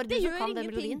andre, det er jo bare du som kan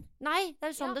den melodien. Nei,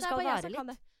 det er sånn det skal være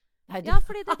litt. Ja,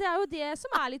 fordi det er jo det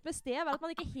som er litt med stev, er at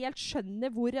man ikke helt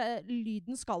skjønner hvor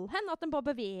lyden skal hen. At den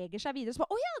bare beveger seg videre. Så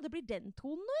bare, det blir den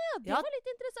tonen nå, det var litt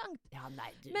interessant. Ja,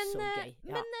 nei, så gøy.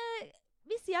 Ja. Men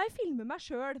hvis jeg filmer meg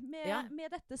selv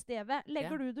med dette stevet,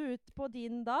 legger du det ut på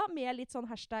din da, med litt sånn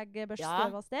hashtag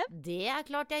børststøv av stev? Det er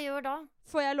klart jeg gjør da.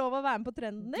 Får jeg lov å være med på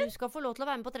trenden din? Du skal få lov til å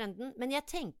være med på trenden, men jeg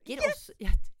tenker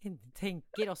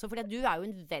også, for du er jo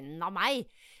en venn av meg,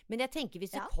 men jeg tenker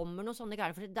hvis det kommer noen sånne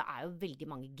greier, for det er jo veldig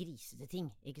mange grisete ting,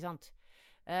 ikke sant?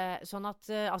 Sånn at,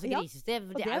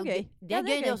 grisestev, det er jo gøy. Det er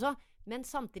gøy det også. Men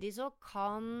samtidig så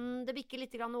kan det bikke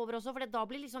litt grann over også, for da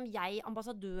blir liksom jeg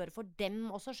ambassadør for dem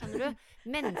også, skjønner du?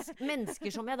 Mennesker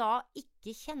som jeg da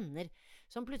ikke kjenner,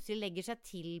 som plutselig legger seg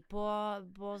til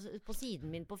på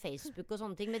siden min på Facebook og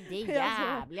sånne ting, med det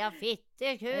jævlige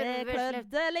fitte Jeg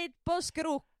klødde litt på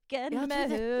skrukken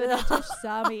med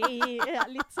høretussa mi.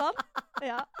 Litt sånn.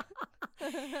 Ja.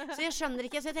 Så jeg skjønner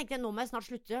ikke, så jeg tenkte nå må jeg snart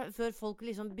slutte, før folk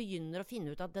liksom begynner å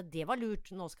finne ut at det var lurt,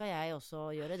 nå skal jeg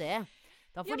også gjøre det.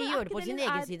 Da får de gjøre det på sin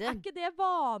egen side. Er ikke det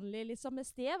vanlig liksom med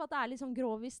stev? At det er liksom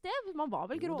grov i stev? Man var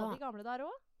vel grov i gamle der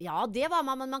også? Ja, det var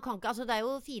man, men man kan ikke, altså det er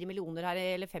jo 4 millioner her,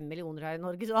 eller 5 millioner her i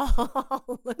Norge, så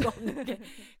alle kan ikke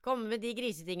komme med de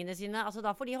grisetingene sine. Altså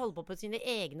da får de holde på sine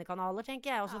egne kanaler,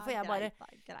 tenker jeg, og så får jeg bare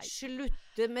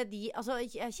slutte med de, altså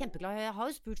jeg er kjempeglad, jeg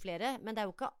har jo spurt flere, men det er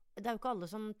jo ikke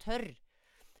alle som tør.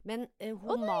 Men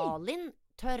Malin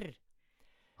tør.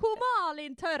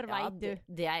 Malin tør, vet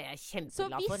du. Det er jeg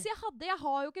kjempeglad for. Så hvis jeg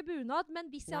har jo ikke bunad, men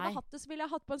hvis jeg hadde hatt det, så ville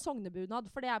jeg hatt på en sognebunad,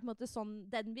 for det er på en måte sånn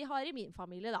den vi har i min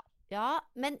familie da. Ja,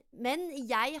 men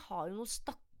jeg har jo noen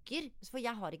stakker, for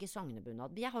jeg har ikke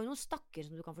sognebunad. Jeg har jo noen stakker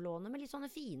som du kan få låne, med litt sånne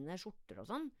fine skjorter og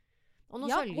sånn. Og noen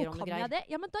sølger og noe greier.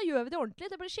 Ja, men da gjør vi det ordentlig.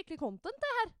 Det blir skikkelig content,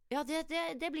 det her. Ja,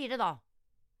 det blir det da.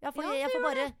 Jeg får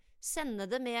bare sende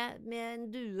det med en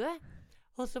due.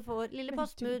 Og så får lille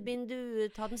postmud min due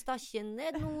ta den stasjen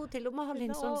ned nå til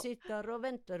Malin som sitter og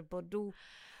venter på do.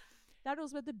 Det er noe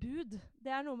som heter bud.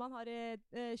 Det er noe man har i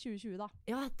 2020 da.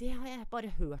 Ja, det har jeg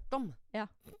bare hørt om. Ja.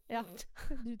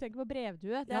 Du tenker på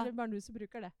brevdue. Det er bare du som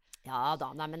bruker det. Ja da,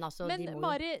 nei, men altså men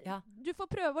Mari, du får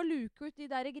prøve å luke ut de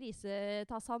der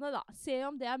grisetassene da. Se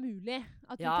om det er mulig.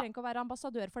 At du trenger ikke å være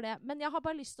ambassadør for det. Men jeg har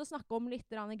bare lyst til å snakke om litt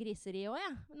griseri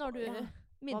også, når du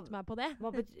minte meg på det.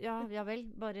 Ja vel,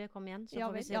 bare kom igjen, så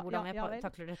får vi se hvordan jeg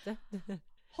takler dette.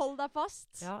 Hold deg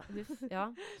fast. Ja.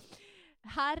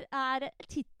 Her er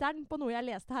tittelen på noe jeg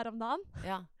leste her om dagen.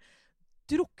 Ja.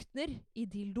 Drukner i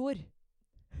dildoer.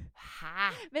 Hæ?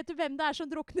 Vet du hvem det er som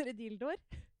drukner i dildoer?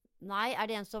 Nei, er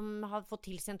det en som har fått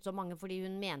tilsendt så mange fordi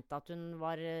hun mente at hun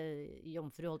var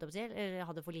jomfru, holdt jeg på å si, eller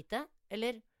hadde for lite,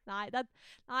 eller? Nei, det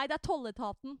er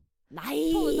tolletaten.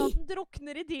 Nei! Tolletaten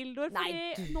drukner i dildoer,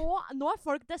 fordi nå er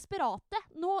folk desperate.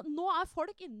 Nå er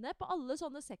folk inne på alle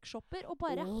sånne sexshopper og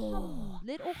bare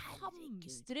handler og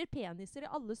hamstrer peniser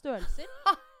i alle størrelser.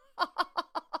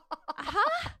 Hæ?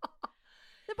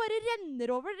 Det bare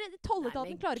renner over.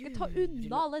 Tolletaten klarer ikke å ta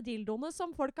unna alle dildoene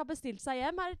som folk har bestilt seg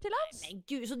hjem her til lands. Men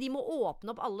gud, så de må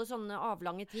åpne opp alle sånne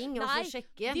avlange ting og så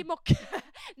sjekke? De må ikke.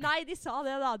 Nei, de sa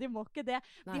det da. De må ikke det.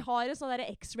 Nei. De har en sånn der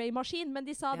X-ray-maskin, men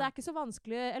de sa det er ikke så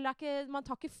vanskelig, eller man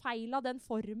tar ikke feil av den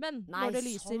formen når det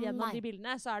lyser gjennom de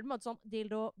bildene. Så er det på en måte sånn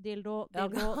dildo.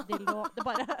 Det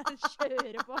bare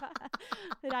kjører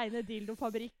på reine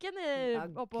dildofabrikken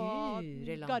oppå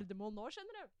Gardermoen nå,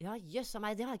 skjønner du? Ja, jøss av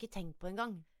meg, det har jeg ikke tenkt på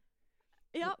engang.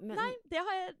 Ja, nei,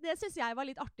 det synes jeg var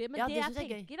litt artig. Men det jeg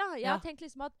tenker da, jeg har tenkt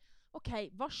liksom at ok,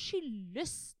 hva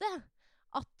skyldes det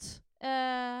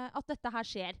at dette her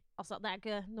skjer? Altså, det er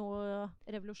ikke noe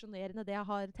revolusjonerende det jeg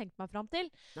har tenkt meg fram til.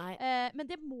 Men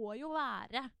det må jo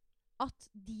være at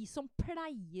de som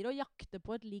pleier å jakte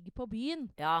på et ligg på byen,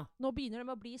 nå begynner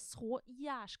de å bli så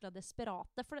jæskla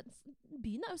desperate, for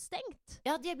byen er jo stengt.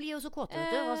 Ja, de blir jo så kåte, vet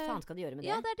du. Hva faen skal de gjøre med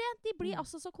det? Ja, det er det. De blir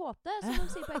altså så kåte, som de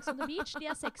sier på Ex on the Beach. De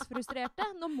er sexfrustrerte.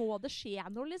 Nå må det skje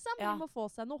noe, liksom. De må få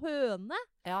seg noe høne.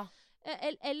 Ja.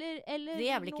 Eller det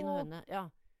er vel ikke noe høne,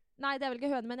 Nei, det er vel ikke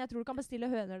høne, men jeg tror du kan bestille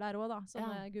høner der også, da.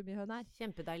 Sånne gummihøner.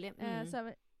 Kjempedeilig.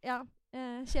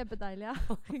 Kjempedeilig, ja.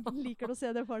 Liker du å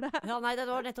se det for deg? Ja, nei, det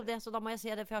var nettopp det, så da må jeg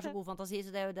se det, for jeg har så god fantasi, så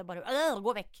det er bare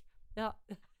gå vekk. Ja.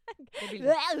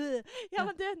 Ja,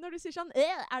 men du, når du sier sånn,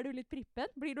 er du litt prippen?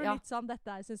 Blir du litt sånn,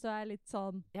 dette synes du er litt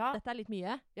sånn, dette er litt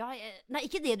mye? Ja, nei,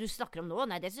 ikke det du snakker om nå,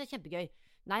 nei, det synes jeg er kjempegøy.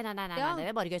 Nei, det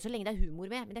er bare gøy, så lenge det er humor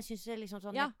med, men jeg synes liksom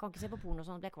sånn, jeg kan ikke se på porno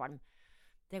sånn, det blir kvalm.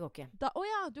 Det går ikke.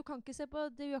 Du kan ikke se på,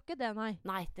 du gjør ikke det, nei.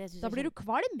 Nei, det synes jeg. Da blir du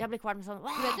kvalm. Jeg blir kvalm sånn,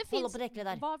 hold opp på det ekle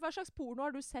der. Hva slags porno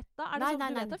har du sett da? Er det sånn,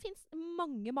 du vet det finnes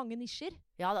mange nisjer?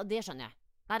 Ja, det skjønner jeg.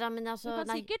 Nei, men altså, du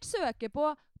kan sikkert søke på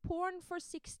porn for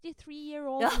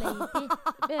 63-year-old lady.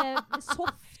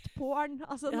 Soft porn.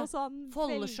 Altså noe sånn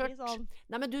foldeskjørt. Sånn,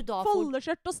 nei, men du da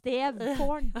foldeskjørt og stev.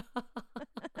 Porn.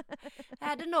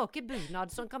 Er det noe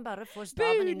bunad som kan bare få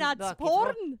staven inn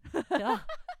bakifra? Bunadsporn! Ja.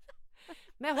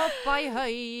 Vi hoppa i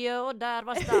høyet, og der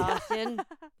var stasjen.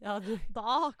 Ja,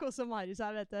 da koser Mari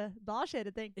seg, vet du. Da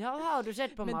skjer det ting. Ja, har du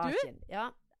sett på Martin?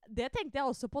 Ja. Det tenkte jeg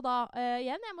også på da.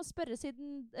 Igjen, jeg må spørre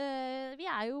siden vi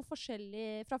jo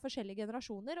fra forskjellige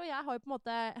generasjoner, og jeg har jo på en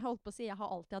måte, holdt på å si, jeg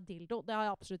har alltid hatt dildo. Det har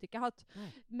jeg absolutt ikke hatt.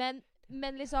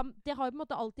 Men liksom, det har jo på en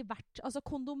måte alltid vært, altså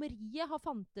kondomeriet har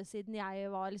fantes siden jeg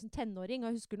var liksom tenåring, og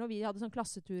jeg husker når vi hadde sånn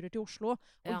klasseturer til Oslo,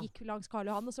 og gikk langs Karl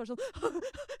Johan, og så var det sånn,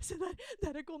 se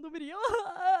der kondomeriet,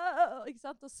 ikke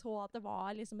sant? Og så at det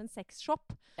var liksom en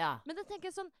sexshop. Ja. Men da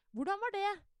tenker jeg sånn, hvordan var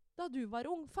det? Da du var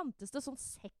ung, fantes det sånn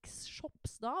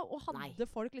sexshops da? Og hadde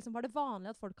folk liksom, var det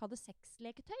vanlig at folk hadde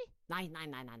sexleketøy? Nei.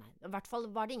 I hvert fall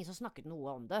var det ingen som snakket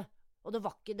noe om det. Og det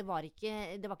var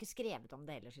ikke skrevet om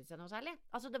det heller, synes jeg noe særlig.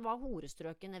 Altså, det var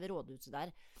horestrøken nede ved rådhuset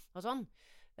der, og sånn.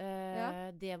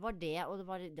 Det var det, og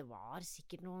det var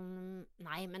sikkert noen...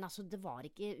 Nei, men altså, det var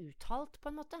ikke uttalt,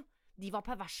 på en måte. De var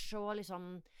perverse, og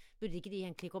liksom... Burde ikke de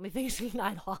egentlig komme i fengsel?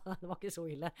 Nei da, det var ikke så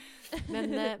ille.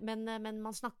 Men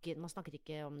man snakket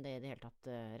ikke om det i det hele tatt,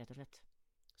 rett og slett.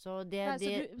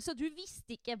 Så du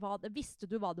visste ikke visste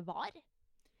du hva det var?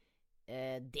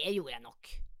 Det gjorde jeg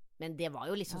nok. Men det var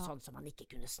jo liksom sånn som man ikke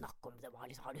kunne snakke om. Det var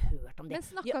liksom, har du hørt om det? Men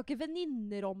snakket ikke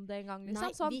venninner om det en gang?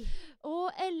 Liksom? Nei, å,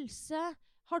 Else,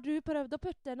 har du prøvd å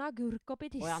putte en agurk opp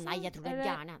i tissen? Å ja, nei, jeg tror det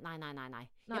gærne. Nei.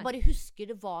 Jeg bare husker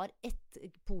det var et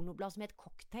pornoblad som het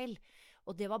Cocktail.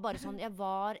 Og det var bare sånn, en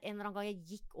eller annen gang jeg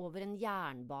gikk over en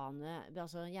jernbane,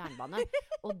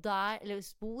 og eller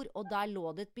spor, og der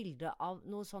lå det et bilde av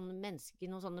noen sånne mennesker,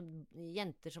 noen sånne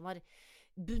jenter som var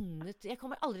bundet, jeg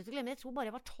kommer aldri til å glemme, jeg tror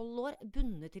bare jeg var 12 år,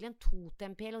 bundet til en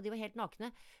totempel, og de var helt nakne.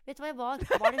 Vet du hva jeg var?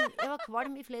 Jeg var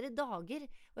kvalm i flere dager,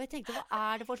 og jeg tenkte,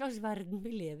 hva det for slags verden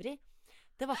vi lever i?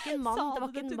 Det var ikke en mann, det var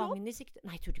ikke en magn i sikte.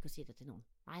 Nei, jeg turte ikke å si det til noen.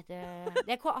 Nei,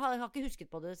 jeg har ikke husket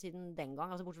på det siden den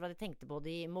gang, altså bortsett fra at jeg tenkte på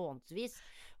det i månedsvis,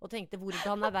 og tenkte,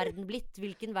 hvordan verden blitt?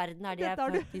 Hvilken verden det jeg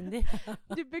født inn i?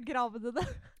 Du begravde det.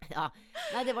 Ja.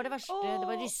 Nei, det var det verste, det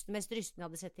var mest rystende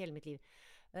jeg hadde sett i hele mitt liv.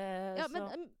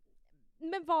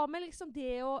 Men hva med liksom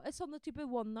det og sånne type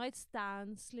one night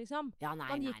stands, liksom? Ja, nei.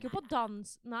 Man gikk jo på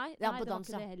dans. Nei, ja, på det dans,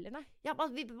 var ikke det heller, nei. Ja,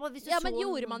 men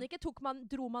gjorde man ikke,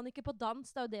 dro man ikke på dans?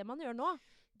 Det er jo det man gjør nå.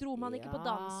 Dro man ikke på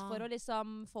dans for å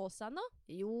liksom få seg noe?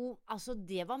 Jo, altså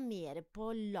det var mer på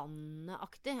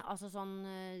landet-aktig. Altså sånn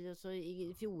så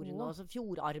i fjordene, altså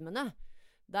fjordarmene.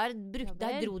 Der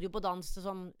dro de jo på dans til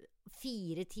sånn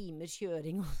 4 timers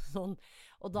kjøring og sånn.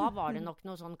 Og da var det nok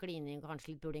noe sånn klining,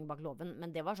 kanskje litt puling bak loven. Men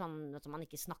det var sånn som man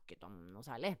ikke snakket om noe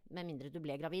særlig. Med mindre du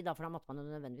ble gravid, da, for da måtte man jo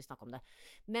nødvendigvis snakke om det.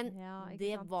 Men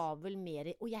det var vel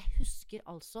mer... Og jeg husker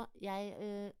altså...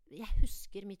 Jeg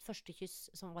husker mitt første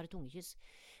kyss, som var et tungekyss.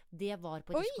 Det var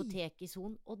på et diskotek i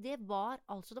Son, og det var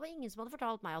ingen som hadde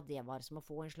fortalt meg at det var som å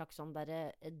få en slags sånn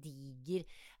der diger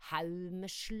haug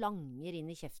med slanger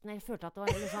inn i kjeften. Jeg følte at det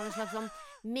var en slags sånn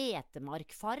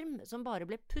metemarkfarm som bare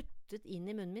ble puttet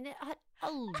inn i munnen min. Jeg har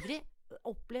aldri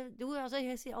opplevd,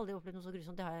 jeg sier aldri opplevd noe så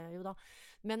grusomt, det har jeg jo da.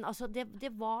 Men altså,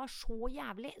 det var så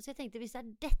jævlig, så jeg tenkte, hvis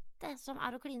det dette som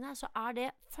å kline, så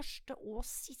det første og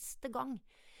siste gang.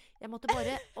 Jeg måtte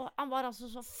bare, og han var altså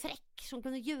så frekk som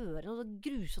kunne gjøre noe så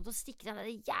grusomt og stikke den der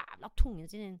jævla tungen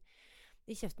sin inn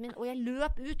i kjeften min. Og jeg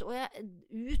løp ut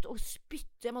og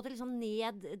spytte. Jeg måtte liksom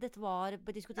ned. Dette var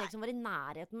på et diskotek som var i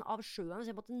nærheten av sjøen,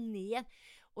 så jeg måtte ned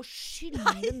og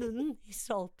skylle munnen i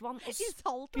saltvann. I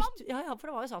saltvann? Ja, for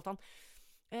det var jo saltvann.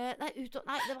 Nei,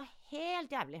 det var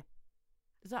helt jævlig.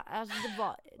 Så, altså,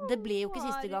 det ble jo ikke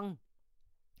siste gang.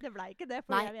 Det ble ikke det,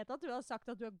 for jeg vet at du har sagt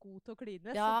at du god til å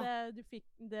kline, så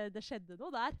det skjedde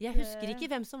noe der. Jeg husker ikke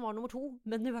hvem som var nummer 2,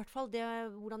 men i hvert fall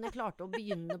hvordan jeg klarte å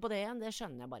begynne på det igjen, det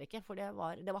skjønner jeg bare ikke, for det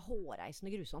var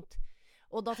hårreisende grusomt.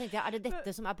 Og da tenkte jeg, det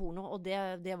dette som porno? Og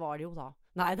det var det jo da.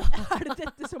 Neida. Det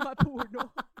dette som porno?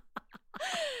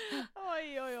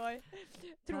 Oi.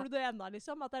 Tror du det enda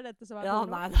liksom, at det dette som porno? Ja,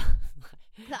 nei.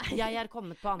 Jeg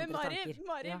kommet på andre tanker.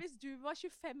 Men Mari, hvis du var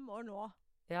 25 år nå,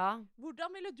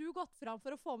 hvordan ville du gått fram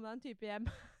for å få med deg en type hjem?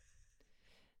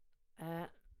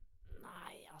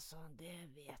 Nei, altså, det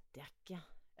vet jeg ikke.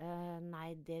 Nei,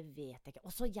 det vet jeg ikke.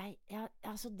 Også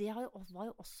altså, det var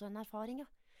jo også en erfaring, ja.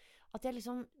 At jeg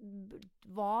liksom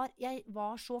jeg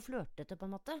var så flørtete på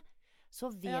en måte. Så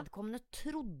vedkommende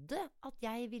trodde at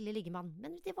jeg ville ligge med han.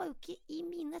 Men det var jo ikke i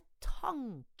mine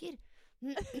tanker.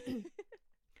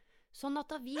 Sånn at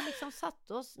da vi liksom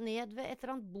satte oss ned ved et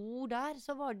eller annet bord der,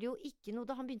 så var det jo ikke noe,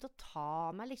 da han begynte å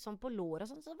ta meg liksom på låret og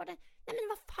sånn, så var det, nei, men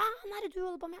hva faen det du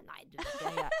holder på med? Nei, jeg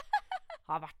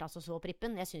har vært altså så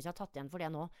prippen. Jeg synes jeg har tatt igjen for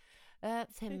det nå.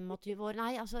 25 år,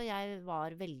 nei, altså jeg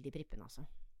var veldig prippen altså.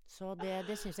 Så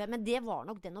det synes jeg, men det var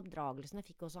nok den oppdragelsen jeg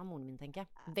fikk også av moren min, tenker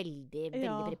jeg. Veldig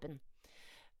prippen.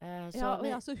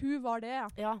 Så hun var det, ja.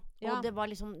 Ja, og det var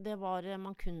liksom,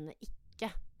 man kunne ikke,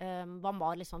 man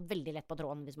var liksom veldig lett på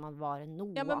tråden hvis man var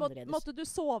noe annerledes. Måtte du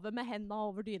sove med hendene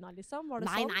over dyna, liksom? Var det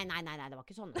nei, sånn? Nei, det var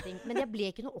ikke sånne ting. Men jeg ble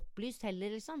ikke noe opplyst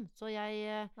heller, liksom. Så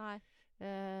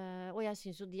og jeg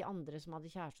synes jo de andre som hadde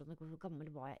kjæreste, hvor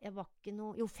gammel var jeg? Jeg var ikke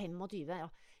noe, jo 25, ja.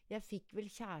 Jeg fikk vel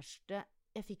kjæreste,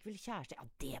 ja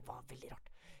det var veldig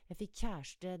rart. Jeg fikk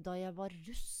kjæreste da jeg var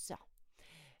russ, ja.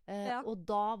 Og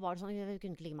da var det sånn, jeg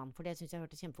kunne ikke ligge med han, for det synes jeg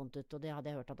hørtes kjempefont ut, og det hadde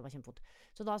jeg hørt at det var kjempefont.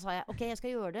 Så da sa jeg, ok, jeg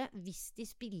skal gjøre det hvis de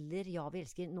spiller Ja, vi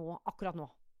elsker nå, akkurat nå.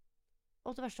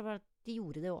 Og det verste var at de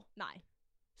gjorde det også. Nei.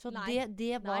 Så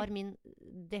det var min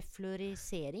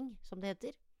deflørisering, som det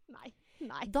heter. Nei.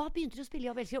 Da begynte de å spille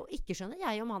Ja, vi elsker, og ikke skjønner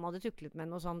jeg om han hadde tuklet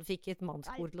med noe sånn, fikk et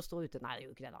mannskor til å stå ute. Nei, det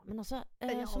gjorde ikke det da. Men altså,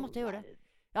 så måtte jeg gjøre det.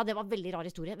 Ja, det var en veldig rar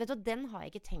historie. Vet du, den har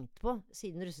jeg ikke tenkt på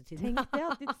siden russetiden. Tenk det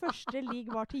at ditt første ligg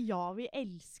var til Ja, vi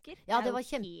elsker. Ja, det var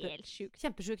helt sjukt.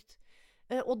 Kjempesjukt.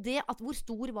 Og det at hvor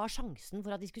stor var sjansen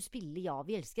for at de skulle spille Ja,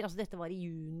 vi elsker. Altså dette var i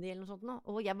juni eller noe sånt nå.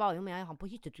 Og jeg var jo med han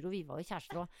på hyttetur, og vi var jo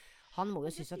kjærester, og han må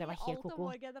jo synes at det var helt koko. Det sier alt om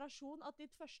vår generasjon at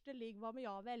ditt første ligg var med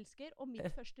Ja, vi elsker, og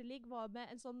mitt første ligg var med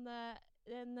en sånn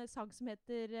en sang som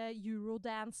heter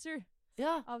Eurodancer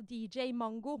av DJ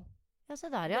Mango. Ja, se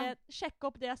der, ja. Sjekk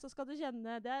opp det, så skal du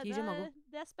kjenne det.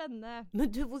 Det er spennende. Men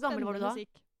du, hvor gammel var du da?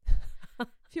 Musikk.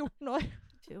 14 år.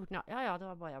 14, ja, det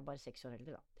var bare 6 år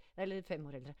eldre da. Eller 5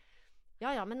 år eldre.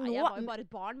 Ja, men nå... Jeg var jo bare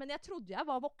et barn, men jeg trodde jeg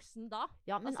var voksen da.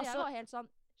 Ja, men jeg var helt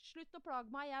sånn, slutt å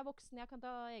plage meg, jeg er voksen, jeg kan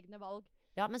ta egne valg.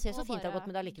 Ja, men se så fint det har gått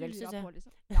med deg likevel, synes jeg.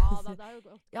 Liksom. Ja, det er jo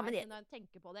godt. Men når jeg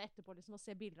tenker på det etterpå, liksom, og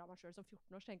ser bilder av meg selv som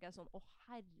 14 år, så tenker jeg sånn,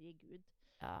 herregud.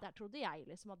 Ja. Der trodde jeg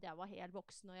liksom at jeg var helt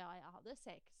voksen, og jeg hadde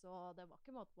sex, og det var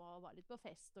ikke måte på å være litt på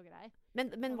fest og greier.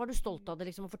 Men var du stolt av det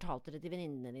liksom, og fortalte det til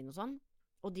venninnene dine og sånn?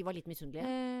 Og de var litt misunnelige?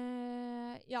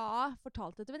 Ja,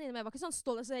 fortalte det til venninnene, men jeg var ikke sånn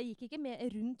stolt, så jeg gikk ikke med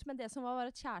rundt, men det som var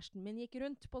at kjæresten min gikk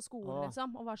rundt på skolen,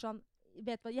 liksom, og var sånn,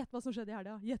 gjett hva som skjedde i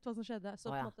helga, gjett hva som skjedde.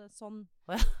 Så på en måte sånn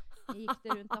gikk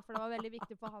det rundt da, for det var veldig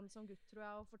viktig for han som gutt, tror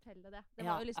jeg, å fortelle det. Det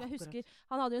var jo liksom, jeg husker,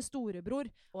 han hadde jo en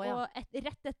storebror, og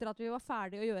rett etter at vi var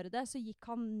ferdige å gjøre det, så gikk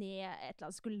han ned et eller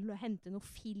annet, skulle hente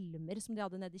noen filmer som de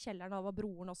hadde nede i kjelleren, og da var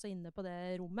broren også inne på det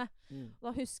rommet. Og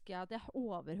da husker jeg at jeg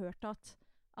overhørte at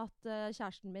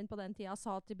kjæresten min på den tida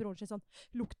sa til broren sin sånn,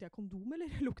 lukter jeg kondom, eller?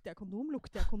 Lukter jeg kondom? Og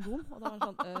da var han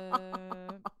sånn,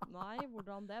 nei,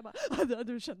 hvordan det?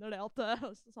 Du skjønner det at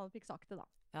så han fikk sagt det da.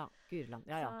 Ja, Guriland,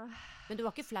 ja. Men du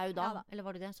var ikke flau da, eller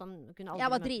var du det? Sånn,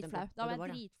 jeg var dritflau. Da var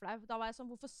jeg dritflau. Da var jeg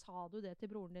sånn, hvorfor sa du det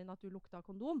til broren din at du lukta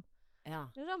kondom? Ja.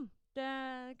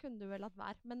 Det kunne du vel hatt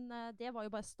vært. Men det var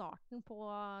jo bare starten på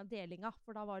delinga,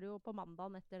 for da var det jo på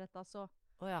mandagen etter dette, så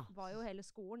var jo hele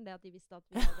skolen det at de visste at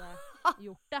vi hadde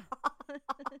gjort det.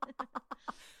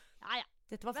 Ja.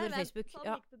 Dette var før Facebook. Sånn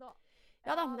gikk det da.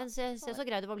 Ja da, men se så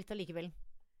grei du var blitt allikevel.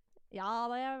 Ja,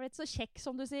 da har jeg blitt så kjekk,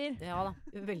 som du sier. Ja da,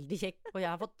 veldig kjekk. Og jeg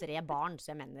har fått 3 barn,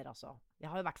 så jeg mener altså. Jeg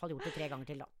har jo i hvert fall gjort det 3 ganger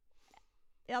til da.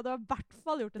 Ja, du har i hvert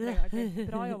fall gjort det 3 ganger til.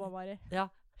 Bra jobba, Mari. Ja,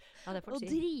 det får du si.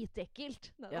 Og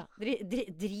dritekkelt. Ja,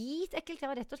 dritekkelt,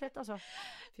 ja, rett og slett, altså.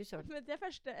 Fy søren. Men det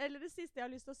siste jeg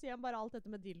har lyst til å si om bare alt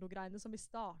dette med dildo-greiene som vi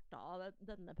startet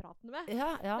denne praten med, det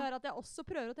er at jeg også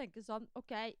prøver å tenke sånn,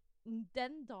 ok,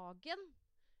 den dagen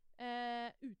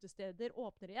utesteder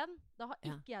åpner igjen, da har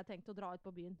ikke jeg tenkt å dra ut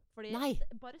på byen. Fordi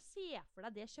bare se for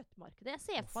deg det kjøttmarkedet. Jeg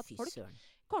ser for at folk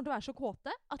kommer til å være så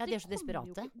kåte at de er så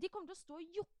desperate. De kommer til å stå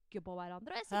og jokke på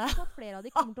hverandre. Og jeg ser på at flere av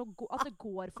de kommer til å at det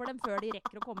går for dem før de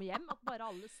rekker å komme hjem. At bare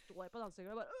alle står på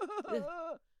dansegulvet og bare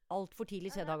alt for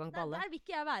tidlig CD-avgang på alle. Der vil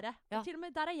ikke jeg være. Til og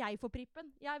med der er jeg for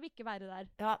prippen. Jeg vil ikke være der.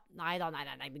 Ja, nei,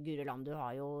 men Guri Land, du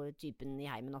har jo typen i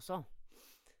heimen også.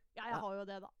 Ja, jeg har jo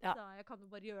det da. Så jeg kan jo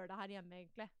bare gjøre det her hjemme,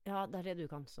 egentlig. Ja, det er det du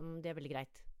kan. Det er veldig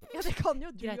greit. Ja, det kan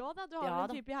jo du også da. Du har jo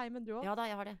en type i heimen, du også. Ja da,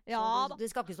 jeg har det. Ja, det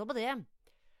skal ikke stå på det.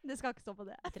 Det skal ikke stå på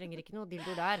det. Jeg trenger ikke noe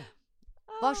dildo der.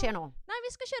 Hva skjer nå? Nei,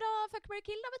 vi skal kjøre Fuck, Marry,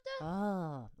 Kill da, vet du.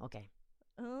 Ok.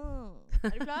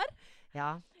 Er du klar?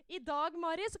 Ja. I dag,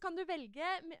 Mari, så kan du velge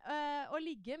å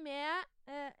ligge med,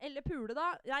 eller pule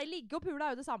da. Nei, ligge og pule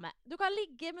er jo det samme. Du kan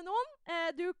ligge med noen,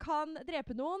 du kan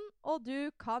drepe noen, og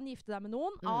du kan gifte deg med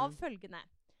noen av følgende.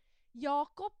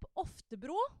 Jakob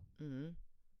Oftebro.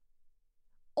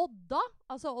 Odda,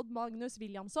 altså Odd Magnus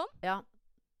Williamson. Ja.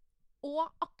 Og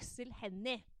Aksel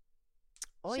Hennie.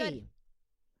 Kjør.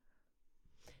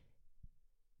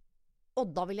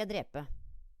 Odda vil jeg drepe.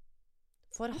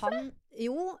 For han,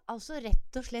 altså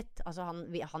rett og slett, altså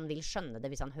han vil skjønne det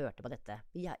hvis han hørte på dette.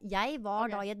 Jeg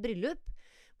var da i et bryllup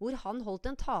hvor han holdt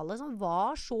en tale som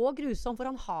var så grusom,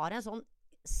 for han har en sånn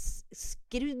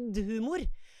skrudd humor.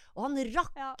 Og han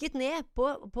rakket ned på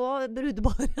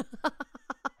brudeparet.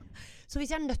 Så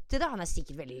hvis jeg nødt til det, han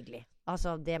sikkert veldig hyggelig.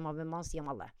 Altså, det må man si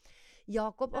om alle.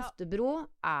 Jakob Oftebro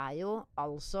jo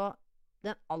altså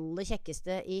den aller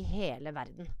kjekkeste i hele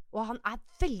verden. Og han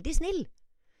veldig snill.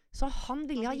 Så han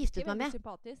ville ha giftet meg med.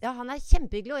 Sympatisk. Ja, han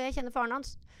kjempehyggelig, og jeg kjenner faren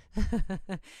hans.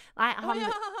 Nei, han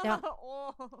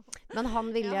Men han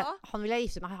ville ha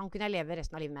giftet meg. Han kunne jeg leve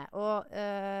resten av livet med. Og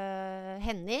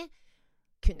Henny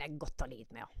kunne jeg godt ha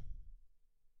livet med,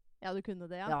 Ja, du kunne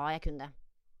det, ja? Ja, jeg kunne det.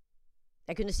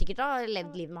 Jeg kunne sikkert ha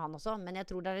levd livet med han også, men jeg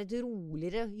tror det et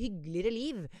roligere, hyggeligere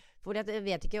liv. For jeg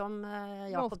vet ikke om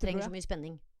Jakob trenger så mye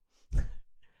spenning.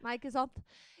 Nei, ikke sant?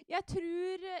 Jeg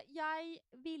tror jeg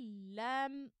ville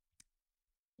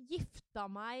gifta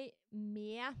meg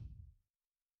med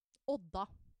Odda.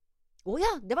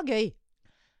 Ja, det var gøy!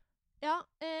 Ja,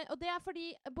 og det fordi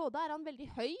både han veldig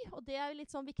høy, og det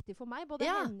litt sånn viktig for meg. Både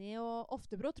Henny og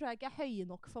Oftebro tror jeg ikke høye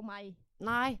nok for meg.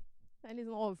 Nei. Det litt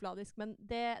sånn overfladisk, men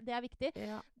det viktig.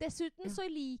 Ja. Dessuten så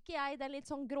liker jeg den litt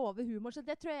sånn grove humor, så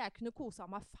det tror jeg kunne kosa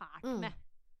meg fælt med.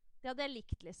 Det hadde jeg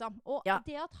likt, liksom. Og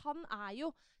det at han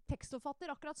jo tekstforfatter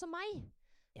akkurat som meg.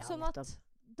 Ja, sånn at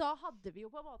da hadde vi jo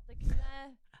på en måte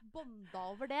kunne bonda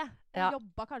over det. Og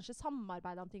jobba kanskje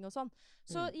samarbeida om ting og sånn.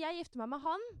 Så jeg gifter meg med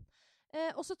han.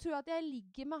 Og så tror jeg at jeg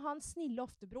ligger med han snille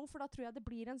Oftebro, for da tror jeg det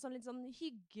blir en sånn litt sånn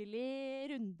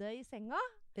hyggelig runde i senga.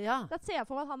 Ja. Da ser jeg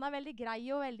for meg at han veldig grei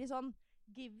og veldig sånn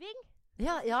giving.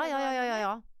 Ja.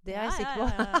 Det jeg sikker på.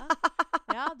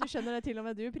 Ja, du skjønner det til og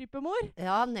med du, prippemor.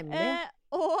 Ja, nemlig.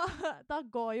 Og da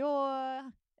går jo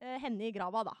Henny i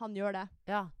grava, da. Han gjør det.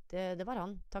 Ja, det var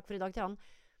han. Takk for i dag til han.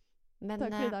 Men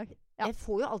takk for i dag. Jeg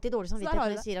får jo alltid dårlig samvittighet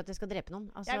når jeg sier at jeg skal drepe noen.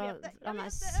 Altså,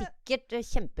 han sikkert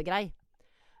kjempegrei.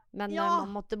 Men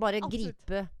man måtte bare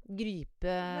gripe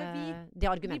det argumentet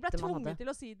man hadde. Vi ble tvunget til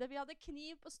å si det. Vi hadde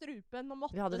kniv på strupen og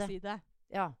måtte si det.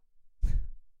 Ja.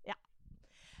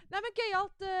 Nei, men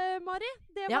gøyalt, Mari.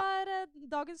 Det var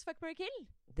dagens Fuck, Marry, Kill.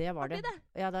 Det var det.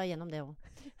 Ja, det gjennom det også.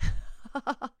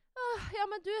 Ja,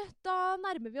 men du, da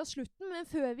nærmer vi oss slutten. Men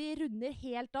før vi runder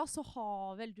helt av, så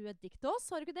har vel du et dikt til oss?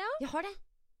 Har du ikke det? Jeg har det.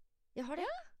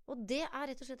 Ja. Og det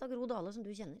rett og slett av Gro Dale, som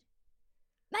du kjenner.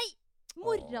 Nei!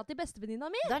 Mora til bestevenninna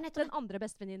mi. Den andre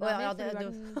bestevenninna mi.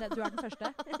 Du den første.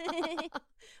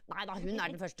 Nei da, hun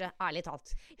den første. Ærlig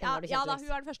talt. Ja da, hun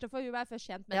den første, for hun først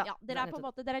kjent. Men dere på en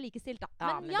måte, dere likestilt, da.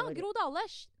 Men Gro Dale.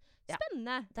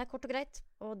 Spennende. Det kort og greit,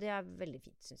 og det veldig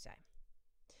fint, synes jeg.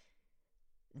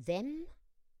 Hvem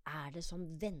det som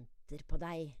venter på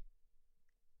deg,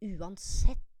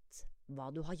 uansett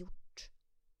hva du har gjort,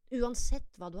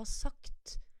 uansett hva du har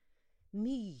sagt,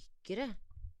 mykere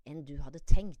enn du hadde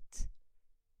tenkt,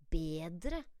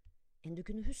 bedre enn du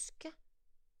kunne huske.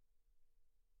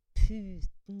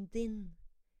 Puten din,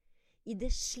 i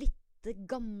det slitte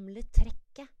gamle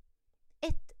trekket,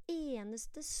 et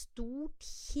eneste stort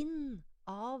kinn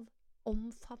av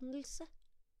omfavnelse.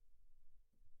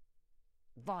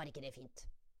 Var ikke det fint?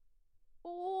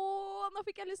 Nå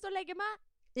fikk jeg lyst til å legge meg.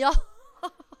 Ja.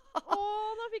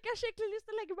 Nå fikk jeg skikkelig lyst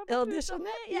til å legge meg på puta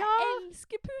mi. Jeg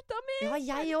elsker puta mi. Ja,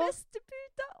 jeg også. Den beste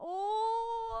puta.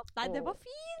 Nei, det var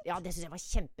fint. Ja, det synes jeg var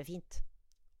kjempefint.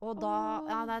 Og da,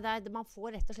 man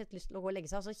får rett og slett lyst til å gå og legge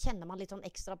seg, og så kjenner man litt sånn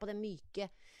ekstra på det myke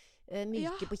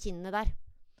på kinnene der.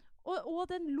 Og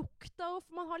den lukta, og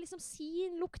man har liksom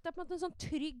sin lukt, det på en måte en sånn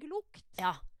trygg lukt.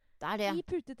 Ja, det det. I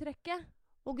putetrekket.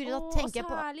 Og Gud, da tenker jeg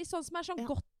på... særlig sånn som sånn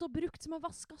godt og brukt, som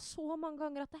vasket så mange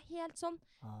ganger, at det helt sånn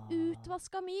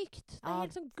utvasket mykt. Det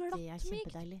helt sånn glatt mykt. Det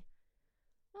kjempedeilig.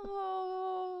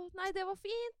 Nei, det var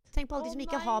fint. Tenk på alle de som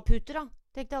ikke har puter, da.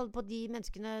 Tenk alle på de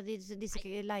menneskene, disse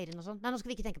leirene og sånn. Nei, nå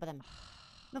skal vi ikke tenke på dem.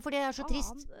 Men for det så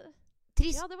trist.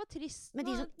 Trist. Ja, det var trist. Men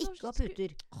de som ikke har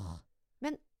puter.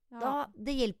 Men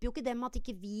det hjelper jo ikke dem at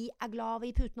ikke vi glad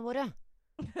i putene våre.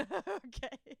 Ok,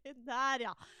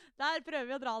 der prøver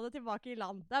vi å dra det tilbake i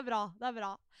land. Det bra.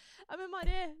 Ja, men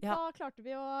Mari, da klarte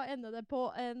vi å ende det på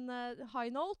en high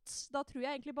note. Da tror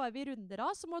jeg egentlig bare vi runder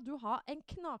av. Så må du ha en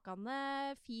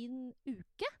knakende fin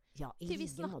uke til vi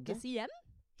snakkes igjen.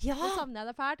 Ja. Så savner jeg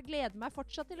deg fælt. Gleder meg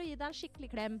fortsatt til å gi deg en skikkelig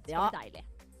klem. Det blir deilig.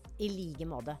 I like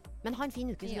måte. Men ha en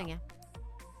fin uke så lenge.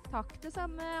 Takk det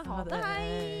samme. Ha det,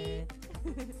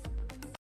 hei!